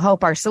what you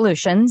hope are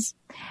solutions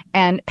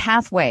and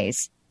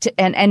pathways.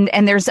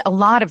 And there's a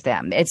lot of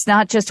them. It's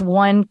not just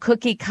one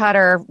cookie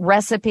cutter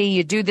recipe.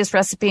 You do this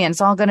recipe and it's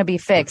all going to be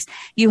fixed.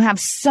 You have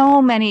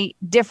so many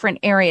different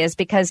areas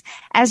because,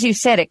 as you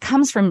said, it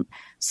comes from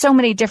so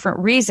many different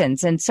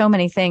reasons and so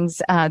many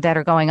things that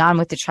are going on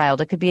with the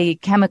child. It could be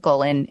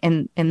chemical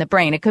in the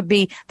brain. It could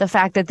be the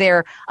fact that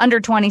they're under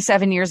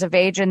 27 years of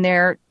age and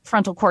their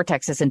frontal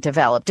cortex isn't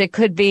developed. It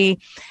could be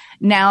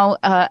now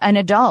an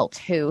adult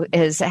who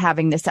is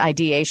having this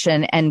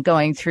ideation and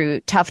going through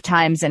tough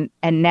times, and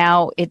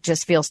now it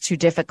just feels too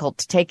difficult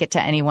to take it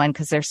to anyone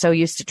because they're so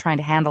used to trying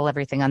to handle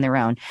everything on their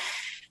own.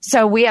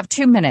 So we have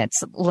 2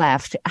 minutes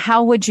left.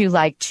 What would you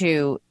like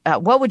to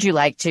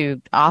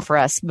offer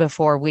us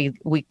before we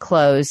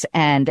close?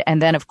 And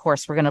then, of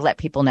course, we're going to let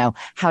people know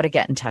how to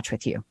get in touch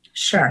with you.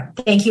 Sure.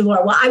 Thank you,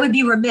 Laura. Well, I would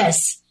be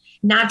remiss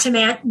not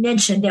to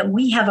mention that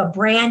we have a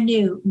brand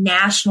new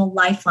national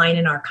lifeline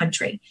in our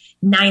country,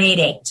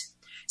 988.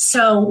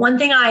 So one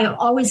thing I've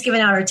always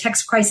given out are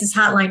text crisis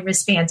hotline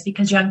wristbands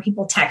because young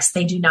people text,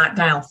 they do not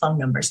dial phone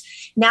numbers.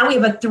 Now we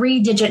have a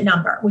 3-digit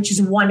number, which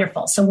is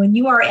wonderful. So when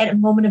you are at a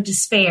moment of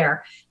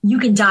despair, you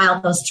can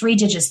dial those 3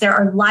 digits. There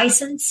are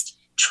licensed,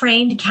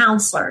 trained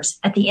counselors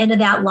at the end of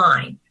that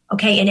line,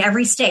 okay, in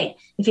every state.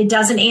 If it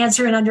doesn't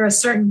answer in under a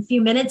certain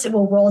few minutes, it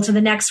will roll to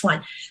the next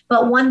one.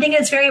 But one thing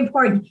that's very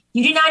important,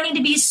 you do not need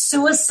to be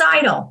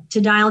suicidal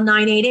to dial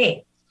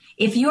 988.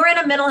 If you're in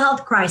a mental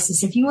health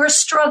crisis, if you are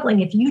struggling,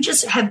 if you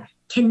just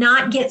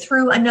cannot get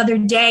through another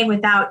day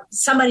without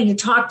somebody to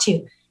talk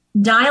to,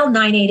 dial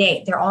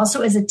 988. There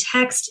also is a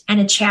text and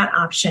a chat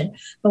option,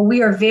 but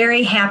we are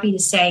very happy to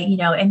say,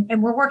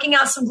 and we're working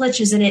out some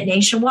glitches in it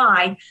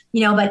nationwide,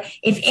 but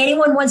if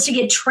anyone wants to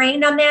get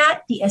trained on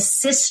that, the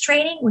ASSIST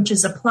training, which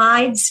is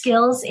applied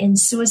skills in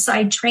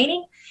suicide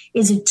training,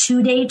 is a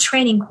 2-day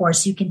training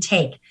course you can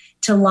take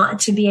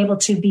to be able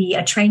to be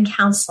a trained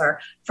counselor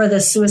for the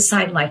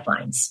suicide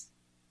lifelines.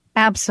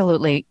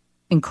 Absolutely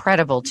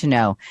incredible to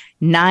know.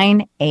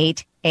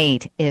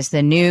 988 is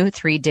the new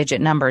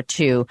 3-digit number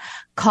to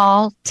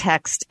call,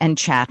 text, and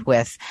chat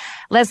with.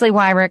 Leslie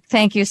Weirich,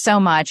 thank you so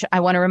much.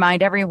 I want to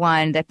remind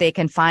everyone that they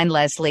can find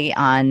Leslie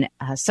on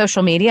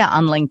social media,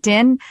 on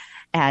LinkedIn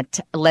at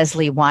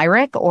Leslie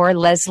Weirich or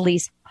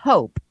Leslie's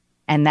Hope.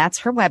 And that's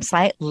her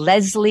website,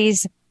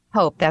 Leslie's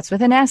Hope. That's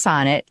with an S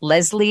on it.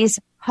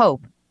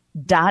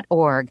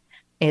 Leslie'sHope.org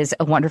is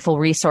a wonderful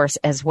resource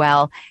as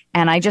well.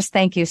 And I just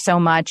thank you so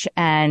much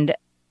and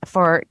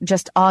for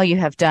just all you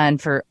have done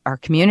for our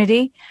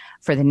community,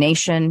 for the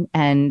nation,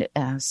 and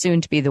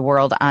soon to be the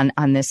world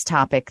on this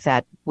topic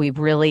that we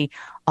really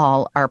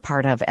all are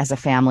part of as a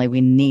family.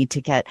 We need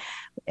to get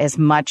as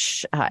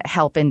much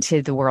help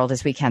into the world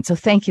as we can. So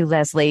thank you,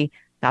 Leslie.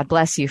 God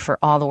bless you for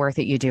all the work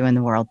that you do in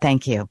the world.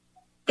 Thank you.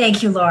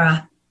 Thank you,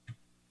 Laura.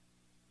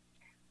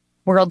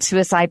 World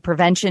Suicide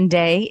Prevention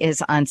Day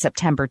is on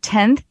September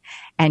 10th,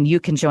 and you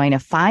can join a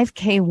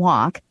 5K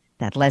walk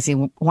that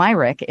Leslie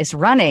Weirich is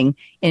running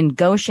in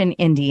Goshen,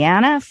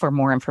 Indiana. For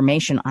more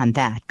information on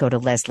that, go to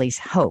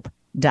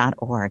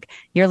leslieshope.org.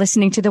 You're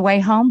listening to The Way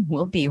Home.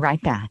 We'll be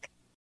right back.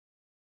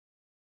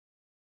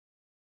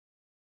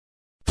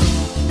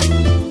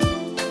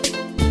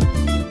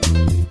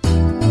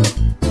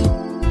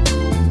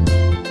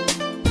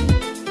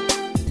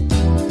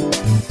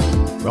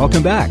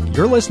 Welcome back.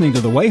 You're listening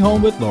to The Way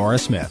Home with Laura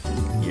Smith.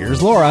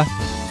 Here's Laura.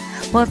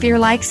 Well, if you're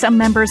like some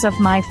members of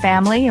my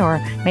family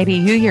or maybe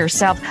you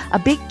yourself, a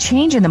big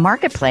change in the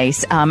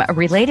marketplace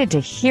related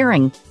to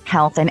hearing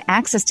health and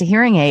access to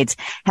hearing aids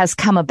has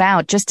come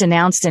about, just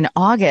announced in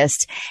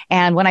August.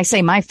 And when I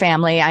say my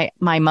family,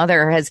 my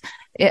mother has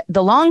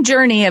the long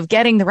journey of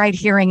getting the right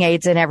hearing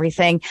aids and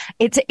everything.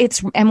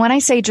 And when I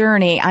say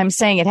journey, I'm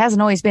saying it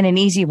hasn't always been an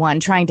easy one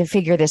trying to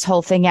figure this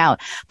whole thing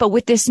out. But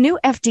with this new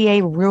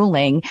FDA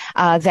ruling,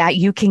 that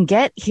you can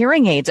get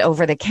hearing aids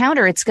over the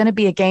counter, it's going to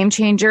be a game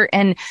changer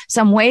in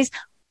some ways.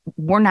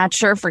 We're not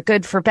sure for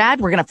good, for bad.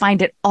 We're going to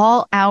find it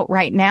all out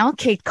right now.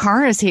 Kate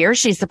Carr is here.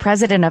 She's the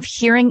president of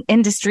Hearing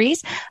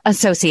Industries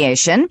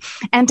Association,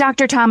 and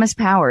Dr. Thomas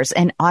Powers,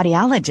 an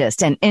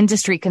audiologist and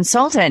industry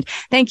consultant.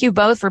 Thank you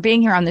both for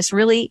being here on this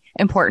really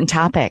important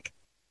topic.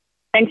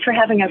 Thanks for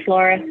having us,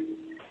 Laura.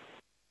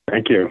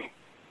 Thank you.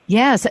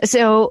 Yes.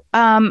 So,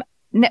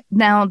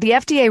 now the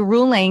FDA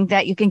ruling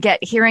that you can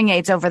get hearing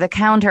aids over the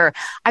counter,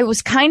 I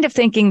was kind of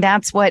thinking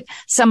that's what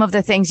some of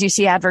the things you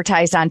see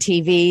advertised on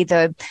TV,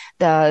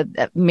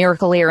 the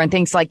Miracle Ear and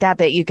things like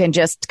that you can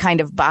just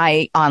kind of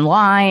buy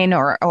online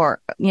or,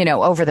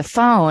 over the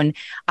phone.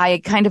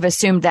 I kind of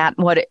assumed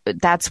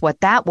that's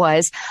what that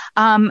was.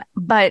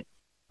 But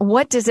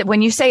what does it,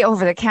 when you say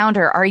over the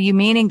counter, are you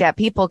meaning that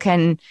people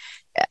can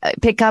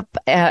pick up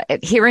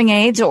hearing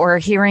aids or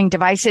hearing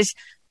devices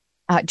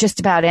just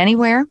about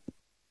anywhere?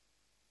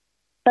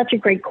 Such a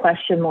great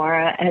question,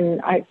 Laura. And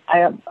I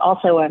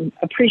also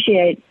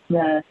appreciate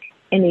in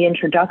the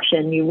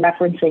introduction, you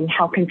referencing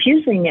how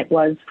confusing it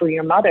was for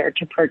your mother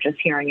to purchase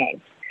hearing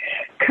aids.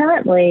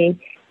 Currently,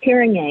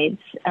 hearing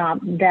aids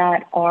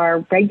that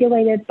are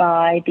regulated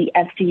by the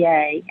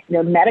FDA,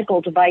 they're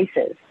medical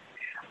devices,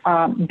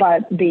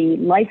 but the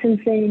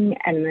licensing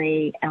and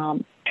the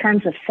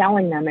terms of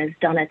selling them is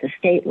done at the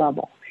state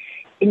level.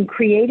 In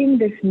creating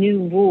this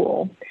new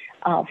rule,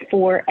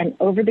 for an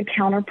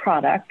over-the-counter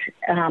product,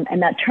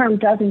 and that term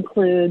does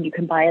include you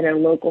can buy it at a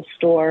local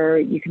store,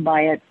 you can buy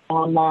it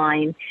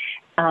online,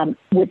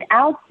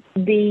 without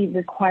the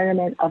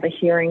requirement of a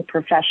hearing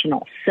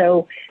professional.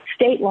 So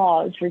state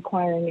law is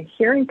requiring a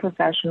hearing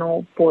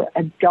professional for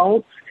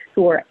adults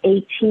who are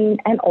 18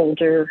 and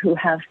older who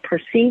have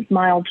perceived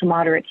mild to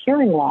moderate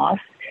hearing loss.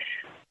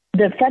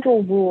 The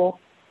federal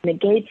rule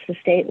negates the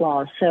state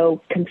law,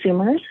 so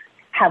consumers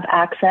have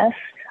access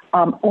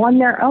on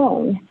their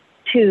own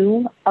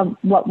to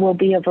what will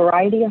be a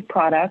variety of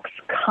products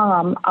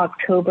come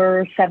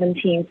October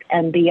 17th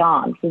and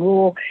beyond. The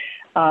rule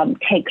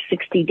takes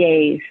 60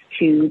 days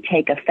to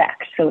take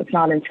effect, so it's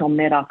not until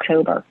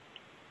mid-October.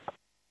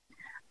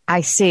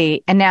 I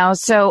see. And now,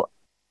 so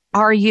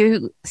are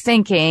you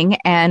thinking,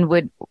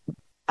 and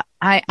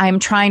I'm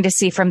trying to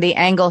see from the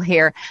angle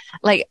here,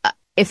 like,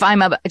 if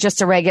I'm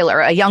just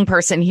a young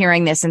person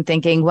hearing this and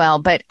thinking, well,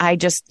 but I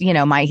just,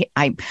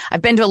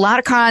 I've been to a lot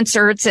of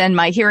concerts and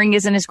my hearing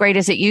isn't as great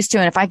as it used to.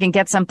 And if I can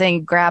get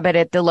something, grab it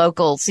at the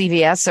local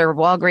CVS or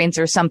Walgreens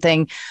or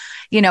something,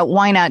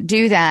 why not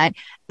do that?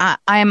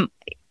 I'm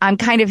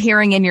kind of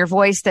hearing in your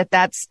voice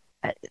that's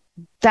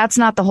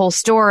not the whole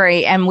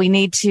story. And we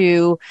need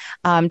to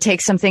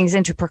take some things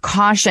into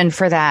precaution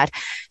for that.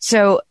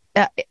 So,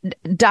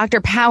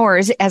 Dr.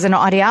 Powers, as an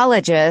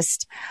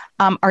audiologist,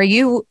 are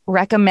you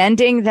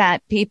recommending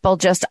that people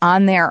just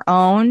on their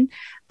own,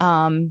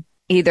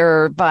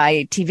 either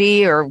by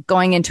TV or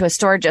going into a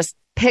store, just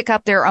pick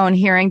up their own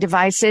hearing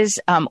devices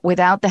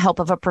without the help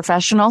of a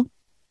professional?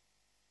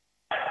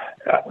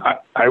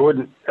 I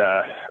wouldn't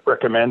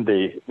recommend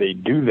they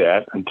do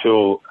that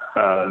until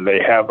they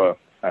have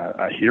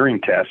a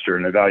hearing test or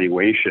an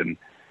evaluation.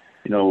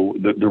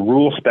 The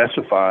rule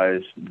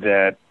specifies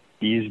that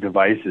these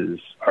devices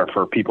are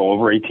for people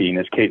over 18,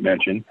 as Kate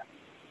mentioned,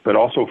 but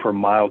also for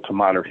mild to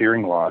moderate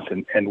hearing loss.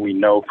 And we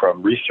know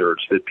from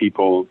research that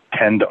people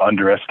tend to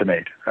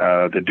underestimate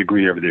the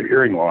degree of their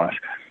hearing loss.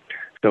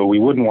 So we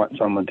wouldn't want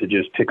someone to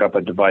just pick up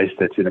a device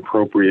that's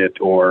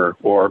inappropriate or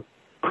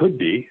could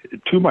be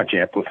too much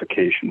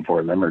amplification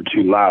for them or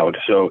too loud.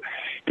 So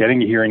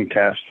getting a hearing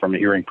test from a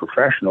hearing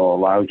professional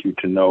allows you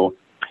to know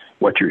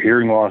what your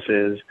hearing loss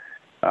is.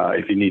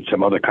 If you need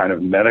some other kind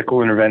of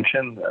medical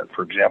intervention,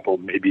 for example,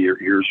 maybe your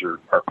ears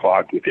are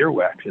clogged with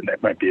earwax, and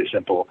that might be a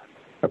simple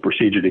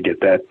procedure to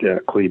get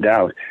that cleaned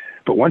out.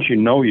 But once you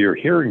know your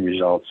hearing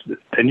results,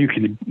 then you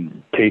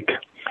can take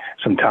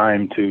some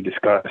time to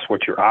discuss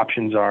what your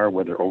options are,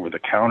 whether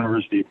over-the-counter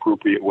is the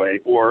appropriate way,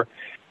 or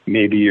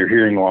maybe your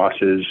hearing loss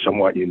is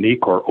somewhat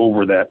unique or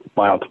over that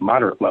mild to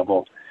moderate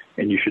level,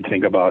 and you should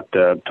think about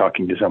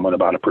talking to someone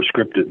about a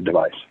prescriptive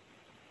device.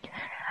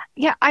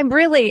 Yeah, I'm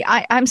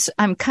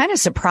kind of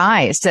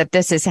surprised that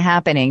this is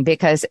happening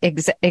because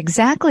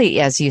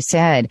exactly as you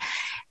said,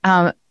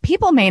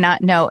 people may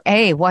not know,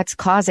 what's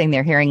causing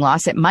their hearing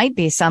loss. It might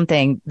be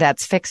something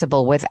that's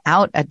fixable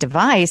without a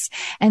device.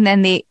 And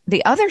then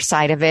the other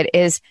side of it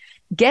is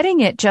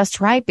getting it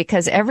just right,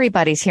 because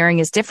everybody's hearing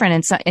is different.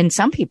 And so, in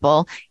some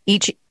people,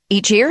 each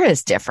ear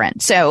is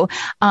different. So,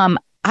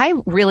 I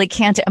really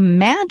can't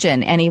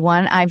imagine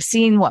anyone. I've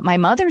seen what my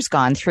mother's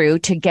gone through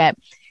to get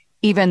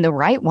even the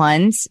right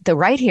ones, the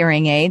right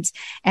hearing aids,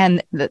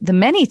 and the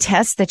many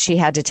tests that she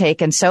had to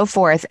take and so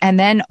forth. And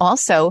then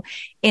also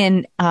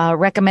in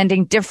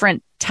recommending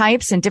different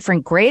types and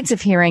different grades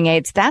of hearing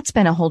aids, that's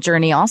been a whole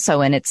journey also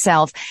in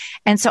itself.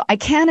 And so I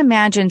can't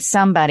imagine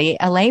somebody,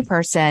 a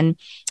layperson,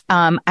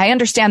 I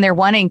understand they're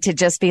wanting to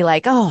just be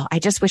like, oh, I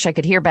just wish I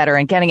could hear better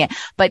and getting it.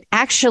 But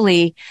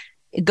actually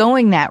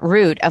going that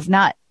route of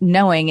not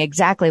knowing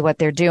exactly what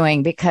they're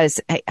doing, because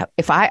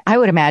if I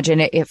would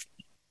imagine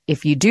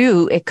if you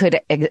do, it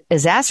could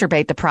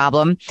exacerbate the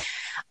problem.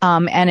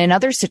 And in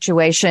other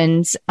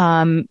situations,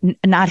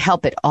 not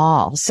help at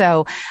all.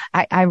 So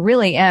I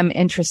really am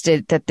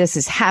interested that this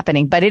is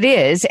happening, but it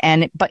is.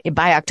 But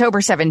by October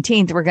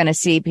 17th, we're going to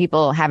see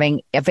people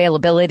having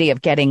availability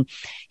of getting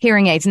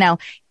hearing aids. Now,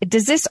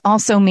 does this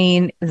also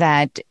mean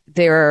that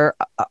there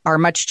are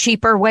much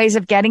cheaper ways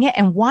of getting it?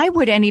 And why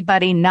would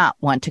anybody not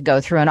want to go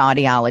through an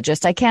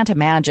audiologist? I can't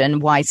imagine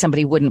why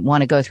somebody wouldn't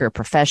want to go through a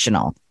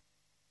professional.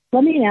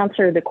 Let me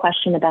answer the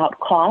question about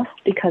cost,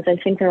 because I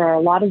think there are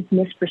a lot of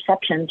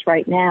misperceptions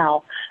right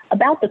now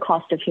about the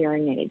cost of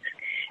hearing aids.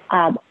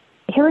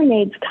 Hearing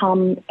aids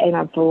come in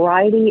a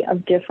variety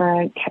of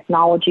different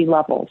technology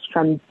levels,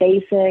 from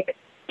basic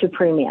to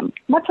premium,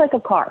 much like a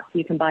car.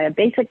 You can buy a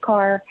basic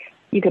car,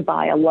 you could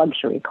buy a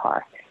luxury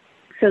car.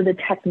 So the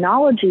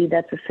technology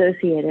that's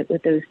associated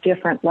with those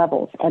different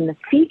levels and the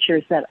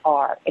features that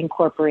are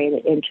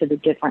incorporated into the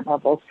different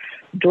levels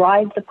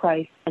drive the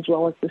price as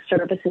well as the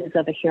services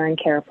of a hearing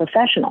care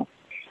professional.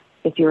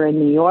 If you're in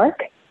New York,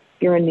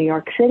 you're in New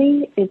York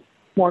City, it's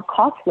more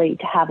costly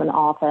to have an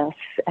office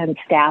and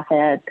staff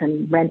it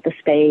and rent the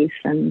space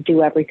and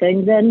do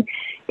everything than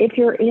if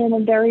you're in a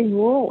very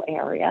rural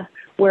area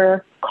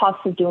where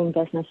costs of doing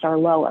business are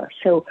lower.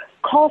 So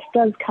cost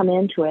does come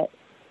into it.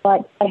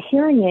 But a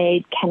hearing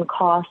aid can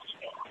cost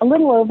a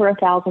little over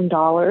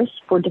 $1,000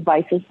 for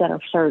devices that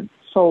are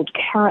sold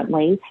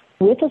currently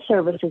with the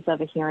services of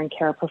a hearing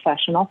care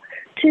professional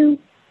to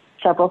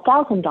several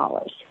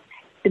 $1,000s,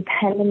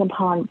 depending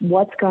upon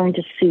what's going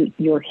to suit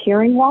your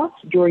hearing loss,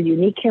 your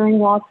unique hearing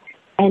loss,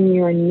 and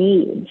your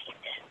needs.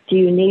 Do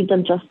you need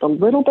them just a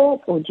little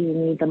bit, or do you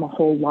need them a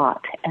whole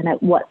lot, and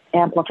at what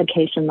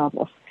amplification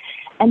levels?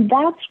 And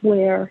that's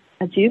where,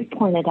 as you've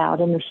pointed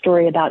out in the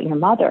story about your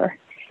mother,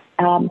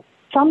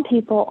 some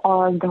people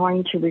are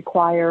going to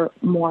require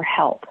more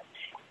help.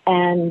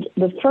 And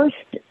the first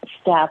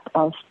step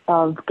of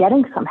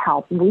getting some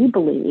help, we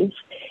believe,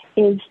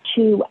 is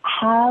to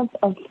have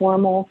a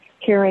formal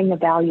hearing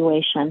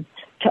evaluation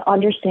to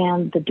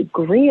understand the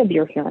degree of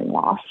your hearing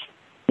loss.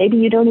 Maybe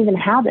you don't even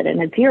have it and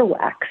it's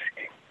earwax.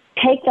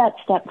 Take that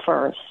step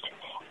first.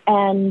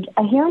 And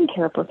a hearing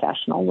care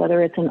professional,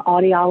 whether it's an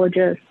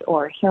audiologist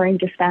or a hearing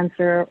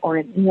dispenser or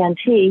an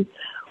ENT,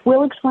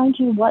 will explain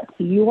to you what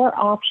your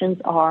options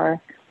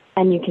are,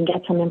 and you can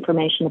get some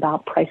information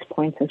about price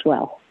points as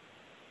well.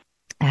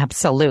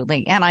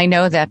 Absolutely. And I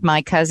know that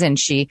my cousin,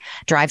 she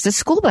drives a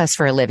school bus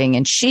for a living,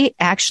 and she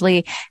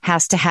actually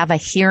has to have a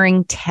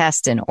hearing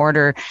test in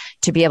order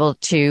to be able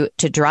to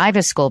drive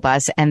a school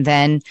bus, and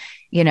then,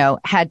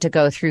 had to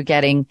go through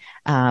getting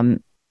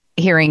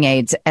hearing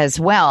aids as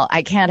well.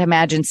 I can't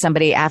imagine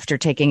somebody after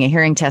taking a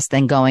hearing test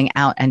then going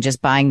out and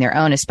just buying their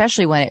own,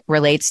 especially when it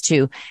relates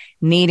to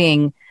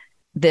needing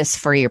this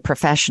for your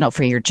professional,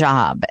 for your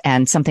job,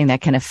 and something that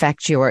can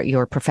affect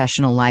your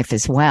professional life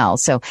as well.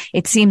 So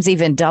it seems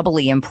even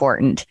doubly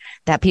important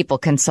that people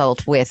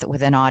consult with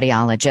an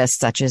audiologist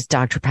such as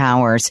Dr.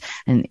 Powers,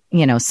 and,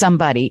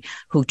 somebody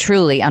who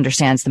truly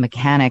understands the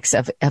mechanics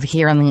of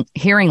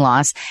hearing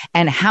loss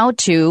and how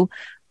to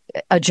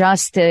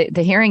adjust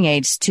the hearing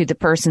aids to the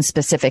person's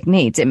specific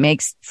needs. It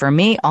makes, for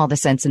me, all the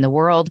sense in the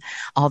world,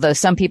 although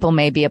some people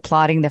may be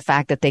applauding the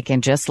fact that they can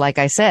just, like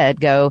I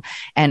said, go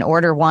and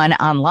order one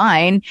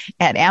online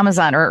at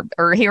Amazon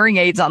or hearing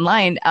aids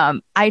online.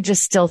 I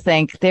just still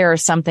think there are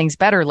some things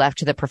better left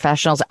to the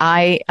professionals.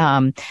 I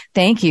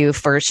thank you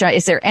for sharing.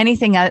 Is there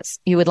anything else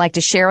you would like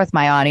to share with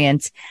my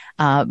audience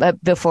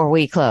before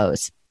we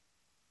close?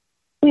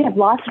 We have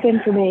lots of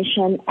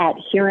information at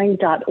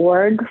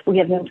hearing.org. We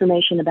have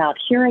information about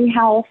hearing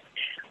health.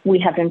 We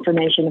have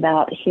information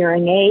about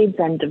hearing aids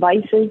and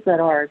devices that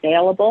are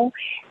available.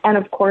 And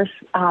of course,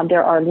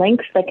 there are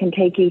links that can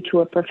take you to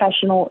a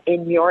professional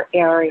in your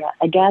area.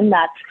 Again,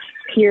 that's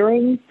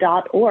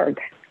hearing.org.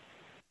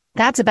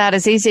 That's about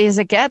as easy as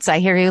it gets. I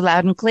hear you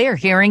loud and clear.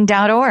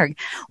 Hearing.org.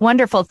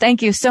 Wonderful.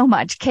 Thank you so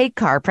much. Kate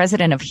Carr,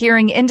 president of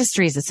Hearing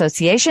Industries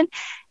Association,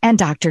 and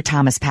Dr.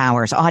 Thomas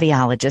Powers,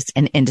 audiologist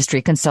and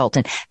industry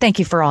consultant. Thank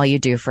you for all you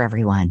do for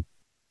everyone.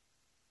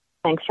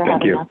 Thanks for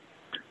having us.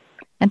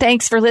 And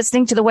thanks for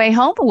listening to The Way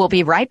Home. We'll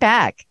be right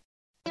back.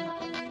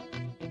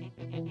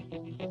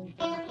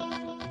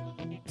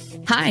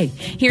 Hi,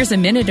 here's a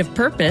minute of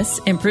purpose,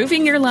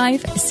 improving your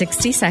life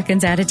 60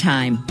 seconds at a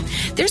time.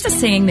 There's a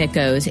saying that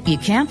goes, you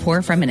can't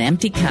pour from an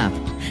empty cup.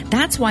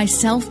 That's why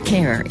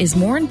self-care is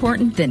more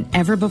important than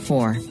ever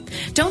before.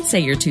 Don't say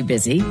you're too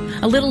busy.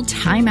 A little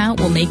time out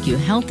will make you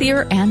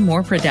healthier and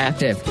more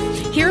productive.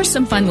 Here are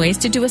some fun ways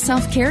to do a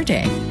self-care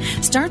day.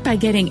 Start by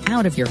getting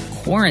out of your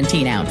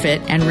quarantine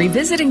outfit and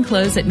revisiting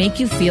clothes that make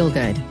you feel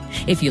good.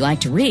 If you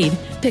like to read,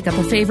 pick up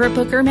a favorite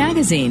book or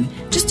magazine.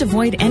 Just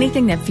avoid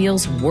anything that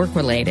feels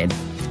work-related.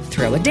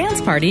 Throw a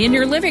dance party in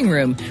your living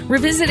room,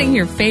 revisiting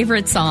your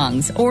favorite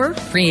songs, or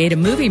create a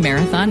movie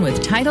marathon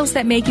with titles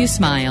that make you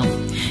smile.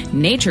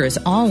 Nature is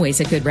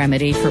always a good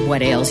remedy for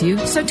what ails you,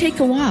 so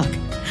take a walk.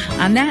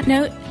 On that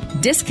note,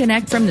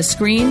 disconnect from the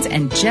screens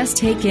and just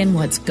take in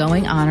what's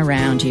going on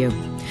around you.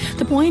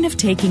 The point of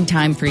taking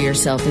time for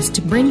yourself is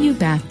to bring you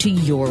back to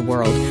your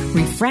world,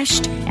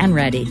 refreshed and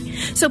ready.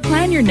 So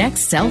plan your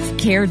next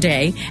self-care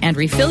day and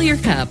refill your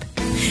cup.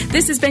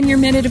 This has been your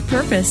Minute of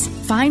Purpose.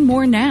 Find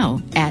more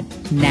now at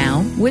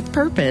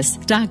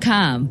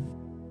nowwithpurpose.com.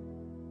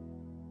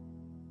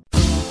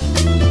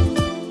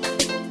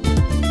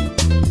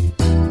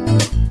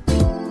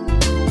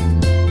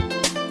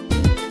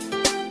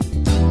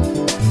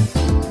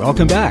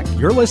 Welcome back.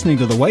 You're listening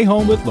to The Way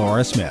Home with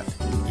Laura Smith.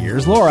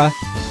 Here's Laura.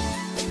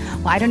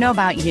 Well, I don't know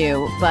about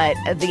you, but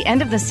the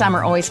end of the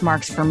summer always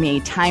marks for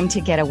me time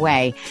to get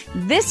away.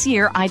 This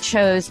year, I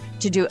chose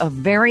to do a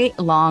very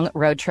long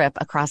road trip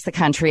across the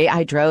country.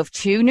 I drove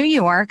to New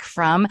York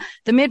from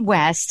the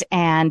Midwest,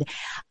 and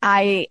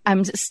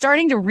I'm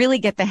starting to really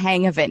get the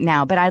hang of it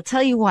now. But I'll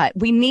tell you what,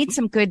 we need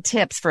some good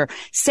tips for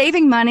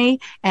saving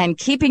money and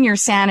keeping your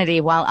sanity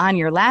while on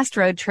your last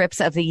road trips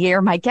of the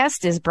year. My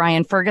guest is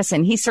Brian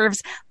Ferguson. He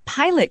serves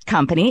Pilot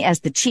Company as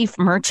the chief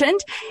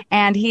merchant,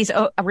 and he's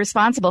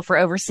responsible for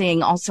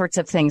overseeing all sorts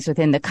of things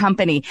within the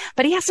company.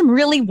 But he has some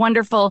really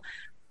wonderful,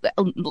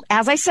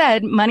 as I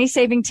said,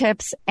 money-saving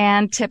tips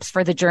and tips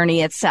for the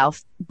journey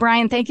itself.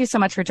 Brian, thank you so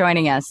much for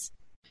joining us.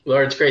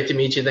 Laura, it's great to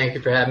meet you. Thank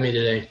you for having me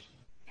today.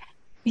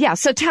 Yeah.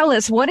 So tell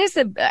us, what is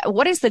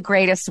the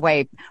greatest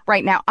way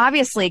right now?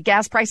 Obviously,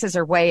 gas prices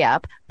are way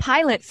up.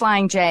 Pilot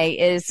Flying J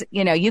is,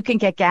 you can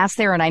get gas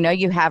there. And I know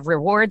you have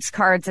rewards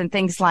cards and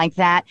things like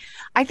that.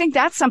 I think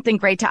that's something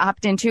great to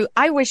opt into.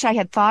 I wish I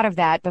had thought of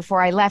that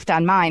before I left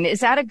on mine.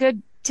 Is that a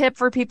good tip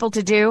for people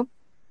to do?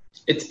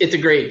 It's a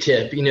great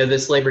tip.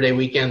 This Labor Day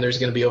weekend, there's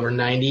going to be over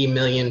 90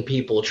 million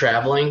people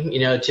traveling,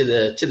 to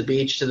the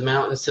beach, to the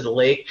mountains, to the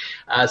lake.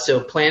 So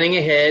planning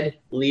ahead,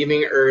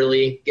 leaving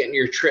early, getting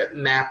your trip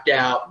mapped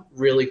out,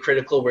 really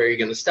critical. Where you're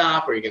going to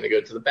stop, where you're going to go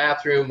to the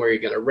bathroom, where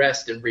you're going to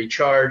rest and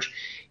recharge.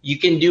 You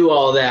can do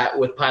all that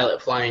with Pilot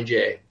Flying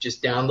J.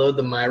 Just download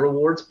the My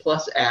Rewards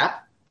Plus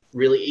app.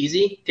 Really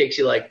easy. Takes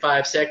you like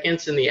 5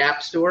 seconds in the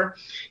App Store.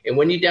 And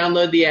when you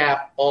download the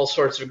app, all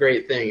sorts of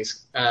great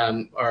things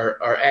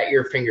are at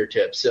your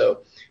fingertips.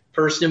 So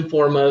first and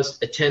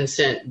foremost, a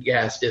 10-cent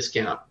gas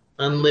discount,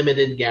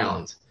 unlimited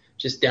gallons.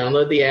 Just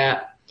download the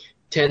app,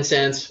 10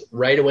 cents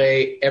right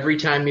away every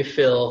time you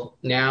fill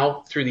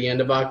now through the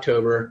end of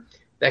October.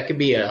 That could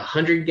be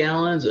 100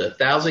 gallons,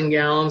 1,000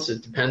 gallons.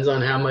 It depends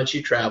on how much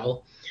you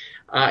travel.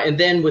 And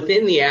then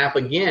within the app,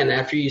 again,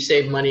 after you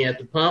save money at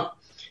the pump,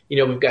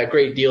 we've got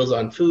great deals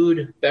on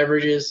food,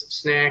 beverages,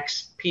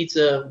 snacks,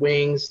 pizza,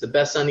 wings, the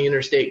best on the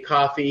interstate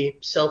coffee,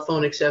 cell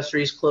phone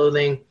accessories,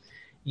 clothing,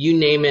 you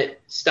name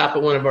it. Stop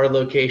at one of our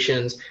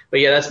locations.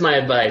 But yeah, that's my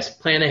advice.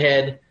 Plan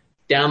ahead,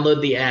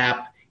 download the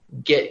app,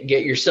 get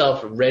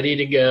yourself ready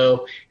to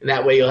go. And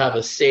that way you'll have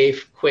a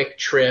safe, quick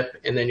trip,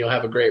 and then you'll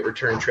have a great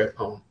return trip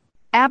home.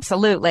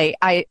 Absolutely.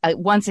 I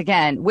once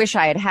again wish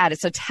I had had it.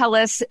 So tell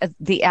us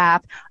the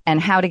app and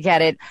how to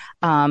get it,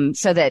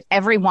 so that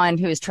everyone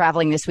who is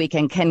traveling this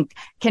weekend can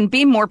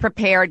be more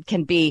prepared,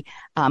 can be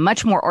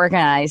much more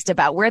organized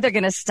about where they're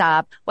going to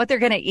stop, what they're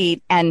going to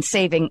eat, and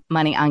saving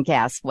money on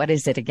gas. What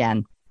is it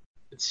again?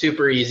 It's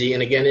super easy.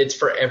 And again, it's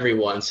for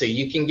everyone. So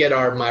you can get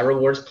our My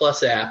Rewards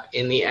Plus app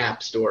in the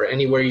App Store,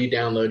 anywhere you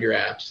download your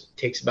apps. It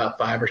takes about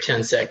 5 or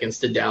 10 seconds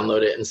to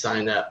download it and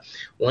sign up.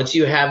 Once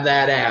you have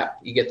that app,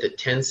 you get the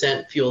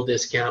 10-cent fuel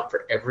discount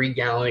for every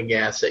gallon of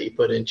gas that you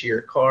put into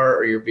your car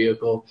or your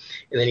vehicle.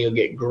 And then you'll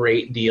get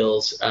great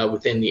deals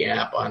within the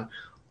app on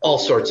all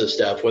sorts of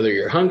stuff, whether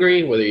you're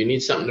hungry, whether you need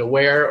something to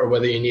wear, or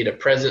whether you need a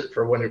present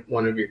for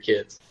one of your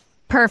kids.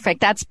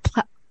 Perfect. That's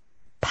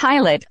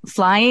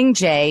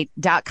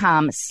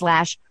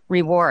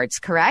pilotflyingj.com/rewards,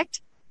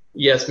 correct?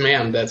 Yes,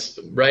 ma'am. That's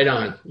right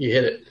on. You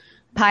hit it.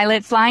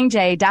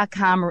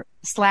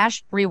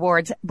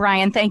 pilotflyingj.com/rewards.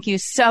 Brian, thank you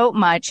so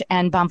much,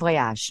 and bon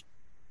voyage.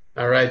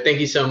 All right.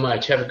 Thank you so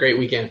much. Have a great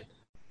weekend.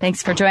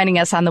 Thanks for joining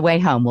us on the way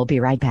home. We'll be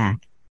right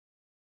back.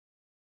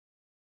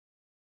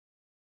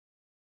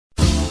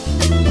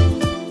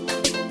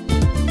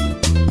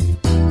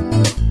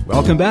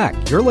 Welcome back.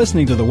 You're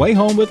listening to The Way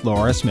Home with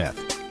Laura Smith.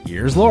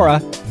 Here's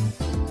Laura.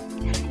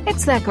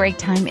 It's that great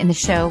time in the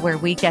show where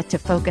we get to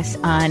focus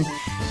on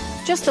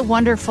just the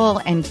wonderful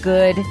and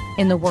good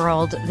in the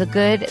world, the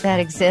good that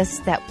exists,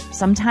 that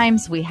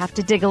sometimes we have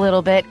to dig a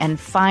little bit and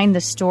find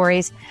the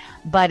stories.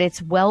 but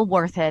it's well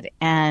worth it.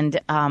 And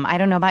I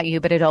don't know about you,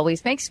 but it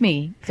always makes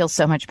me feel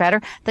so much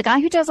better. The guy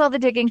who does all the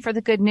digging for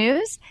the good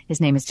news,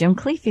 his name is Jim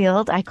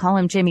Cleefield. I call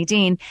him Jimmy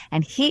Dean,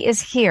 and he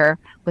is here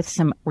with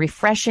some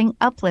refreshing,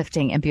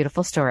 uplifting, and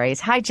beautiful stories.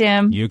 Hi,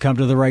 Jim. You come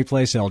to the right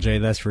place,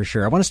 LJ, that's for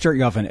sure. I want to start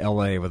you off in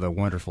L.A. with a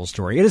wonderful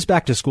story. It is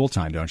back to school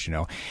time, don't you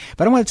know?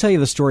 But I want to tell you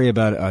the story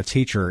about a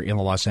teacher in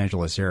the Los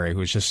Angeles area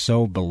who is just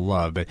so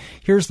beloved. But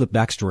here's the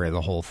backstory of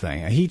the whole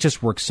thing. He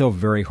just works so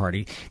very hard.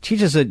 He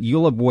teaches at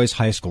Eula Boys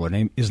High School.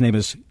 His name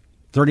is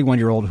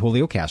 31-year-old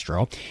Julio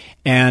Castro,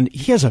 and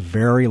he has a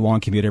very long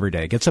commute every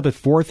day. Gets up at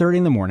 4:30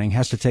 in the morning,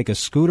 has to take a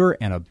scooter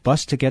and a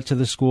bus to get to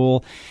the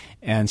school,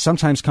 and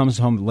sometimes comes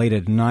home late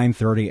at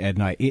 9:30 at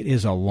night. It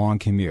is a long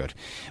commute.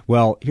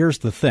 Well, here's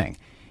the thing.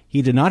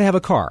 He did not have a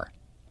car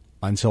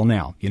until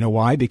now. You know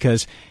why?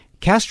 Because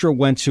Castro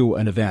went to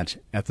an event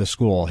at the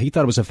school. He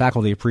thought it was a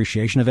faculty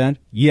appreciation event.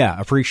 Yeah,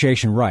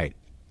 appreciation, right.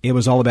 It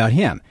was all about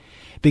him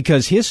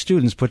because his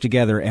students put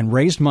together and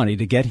raised money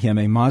to get him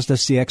a Mazda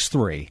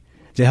CX-3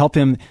 to help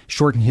him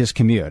shorten his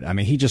commute. I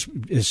mean, he just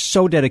is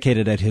so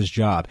dedicated at his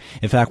job.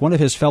 In fact, one of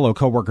his fellow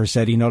coworkers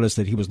said he noticed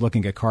that he was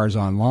looking at cars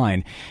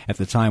online at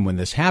the time when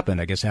this happened,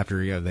 I guess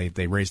after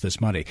they raised this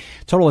money.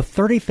 Total of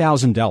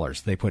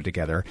 $30,000 they put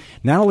together,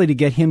 not only to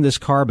get him this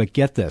car, but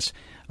get this,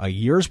 a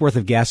year's worth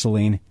of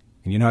gasoline.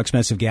 And you know how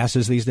expensive gas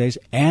is these days?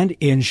 And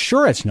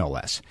insurance, no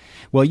less.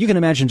 Well, you can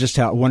imagine just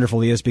how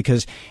wonderful he is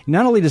because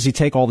not only does he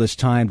take all this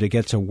time to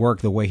get to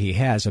work the way he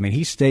has, I mean,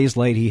 he stays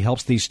late, he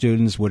helps these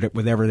students with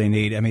whatever they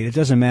need. I mean, it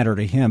doesn't matter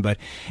to him, but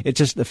it's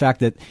just the fact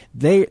that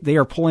they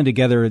are pulling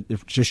together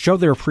to show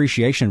their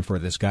appreciation for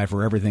this guy,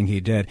 for everything he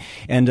did.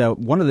 And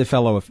one of the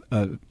fellow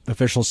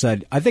officials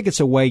said, I think it's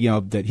a way,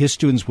 that his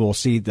students will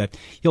see that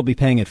he'll be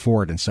paying it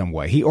forward in some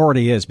way. He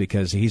already is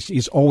because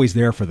he's always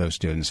there for those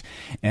students.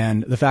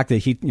 And the fact that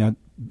he,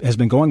 has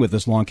been going with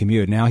this long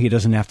commute. Now he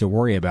doesn't have to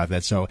worry about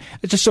that. So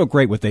it's just so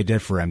great what they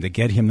did for him to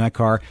get him that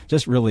car.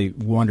 Just really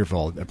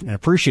wonderful and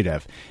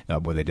appreciative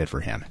of what they did for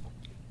him.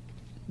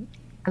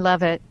 I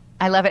love it.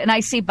 And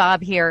I see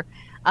Bob here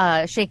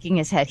shaking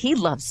his head. He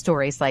loves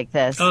stories like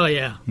this. Oh,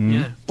 yeah.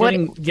 Yeah.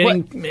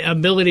 Getting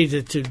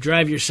ability to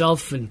drive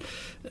yourself and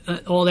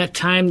all that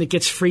time that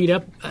gets freed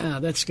up,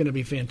 that's going to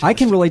be fantastic. I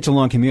can relate to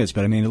long commutes,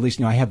 but I mean, at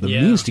least I have the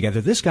means together.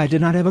 This guy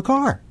did not have a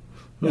car.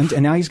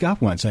 And now he's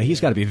got one, so he's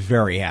got to be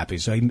very happy.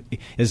 So he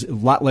is a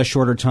lot less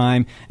shorter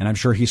time, and I'm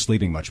sure he's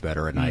sleeping much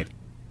better at night.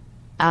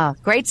 Oh,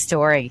 great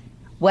story.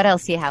 What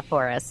else do you have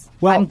for us?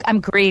 Well,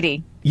 I'm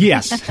greedy.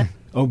 Yes.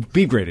 Oh,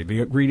 be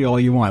greedy all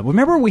you want. Well,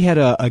 remember we had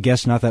a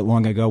guest not that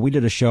long ago. We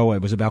did a show.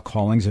 It was about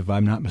callings, if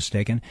I'm not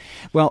mistaken.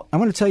 Well, I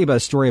want to tell you about a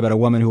story about a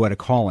woman who had a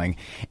calling,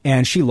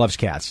 and she loves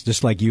cats,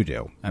 just like you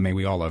do. I mean,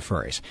 we all love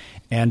furries.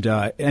 And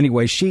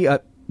anyway, she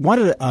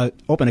wanted to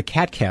open a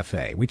cat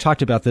cafe. We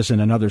talked about this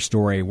in another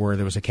story where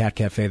there was a cat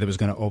cafe that was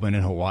going to open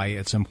in Hawaii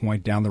at some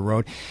point down the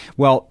road.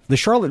 Well, the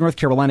Charlotte, North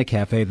Carolina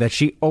cafe that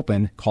she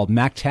opened, called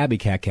Mac Tabby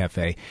Cat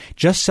Cafe,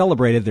 just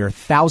celebrated their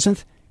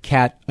 1,000th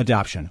cat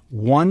adoption.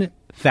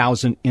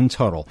 1,000 in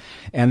total.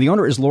 And the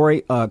owner is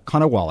Lori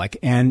Konowalik,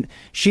 and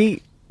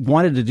she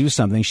wanted to do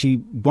something. She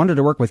wanted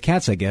to work with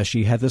cats, I guess.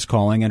 She had this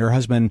calling, and her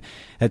husband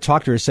had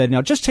talked to her and said,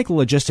 now, just take the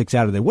logistics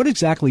out of it. What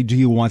exactly do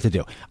you want to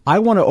do? I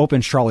want to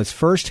open Charlotte's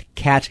first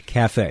cat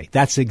cafe.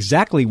 That's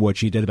exactly what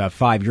she did about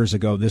 5 years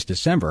ago this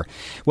December.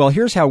 Well,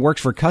 here's how it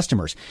works for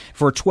customers.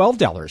 For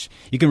 $12,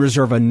 you can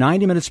reserve a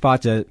 90-minute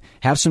spot to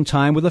have some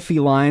time with the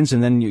felines,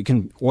 and then you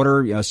can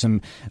order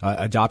some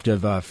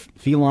adoptive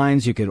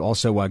felines. You could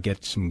also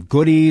get some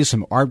goodies,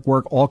 some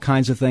artwork, all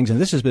kinds of things.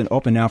 And this has been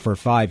open now for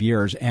 5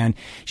 years. And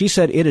she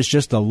said it is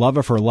just the love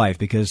of her life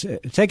because,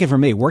 take it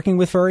from me, working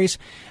with furries,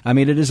 I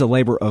mean, it is a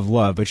labor of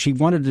love. But she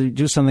wanted to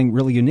do something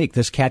really unique,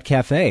 this cat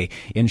cafe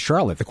in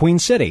Charlotte, the Queen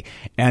City.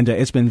 And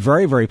it's been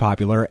very, very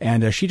popular.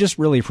 And she just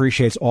really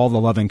appreciates all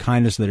the love and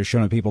kindness that is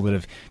shown to people that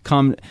have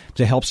come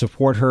to help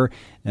support her.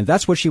 And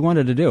that's what she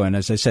wanted to do. And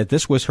as I said,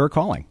 this was her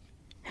calling.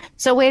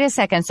 So wait a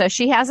second. So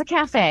she has a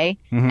cafe,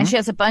 and she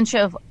has a bunch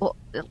of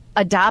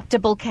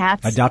adoptable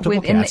cats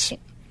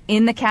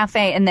in the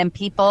cafe, and then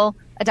people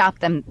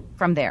adopt them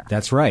from there.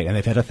 That's right. And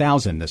they've had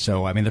 1,000.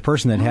 So, I mean, the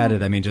person that had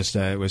it, I mean, just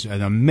it was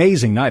an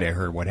amazing night. I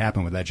heard what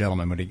happened with that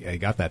gentleman when he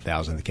got that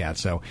 1,000th cat.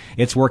 So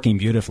it's working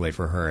beautifully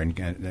for her,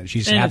 and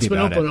she's happy about it.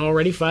 And it's been open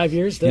already 5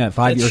 years?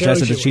 5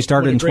 years. She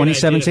started in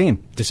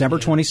 2017, December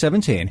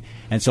 2017.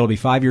 And so it'll be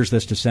 5 years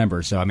this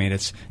December. So, I mean,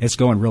 it's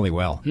going really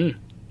well.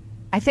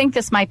 I think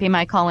this might be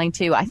my calling,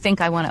 too. I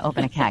think I want to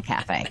open a cat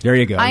cafe. There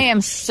you go. I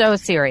am so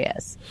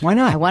serious. Why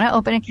not? I want to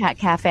open a cat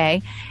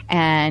cafe,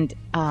 and,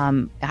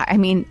 I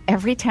mean,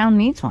 every town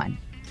needs one.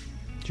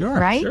 Sure.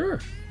 Right?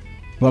 Sure.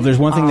 Well, if there's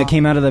one thing that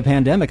came out of the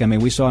pandemic, I mean,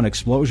 we saw an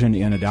explosion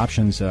in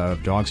adoptions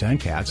of dogs and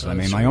cats. I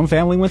mean, my own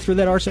family went through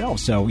that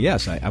ourselves. So,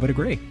 yes, I would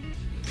agree.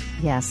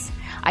 Yes.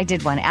 I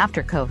did one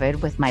after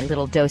COVID with my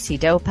little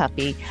do-si-do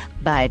puppy,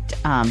 but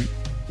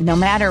no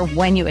matter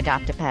when you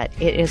adopt a pet,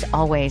 it is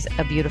always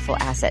a beautiful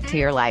asset to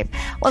your life.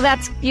 Well,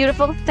 that's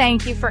beautiful.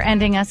 Thank you for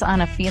ending us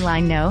on a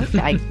feline note.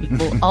 I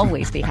will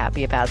always be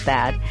happy about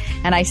that.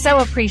 And I so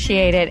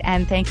appreciate it.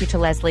 And thank you to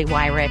Leslie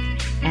Weirich.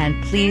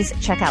 And please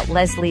check out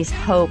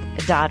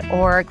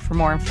leslieshope.org for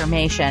more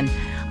information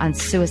on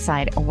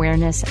Suicide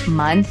Awareness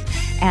Month.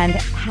 And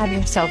have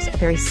yourselves a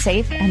very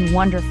safe and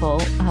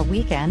wonderful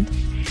weekend.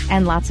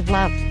 And lots of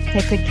love.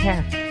 Take good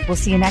care. We'll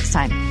see you next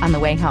time on The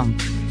Way Home.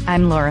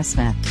 I'm Laura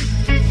Smith.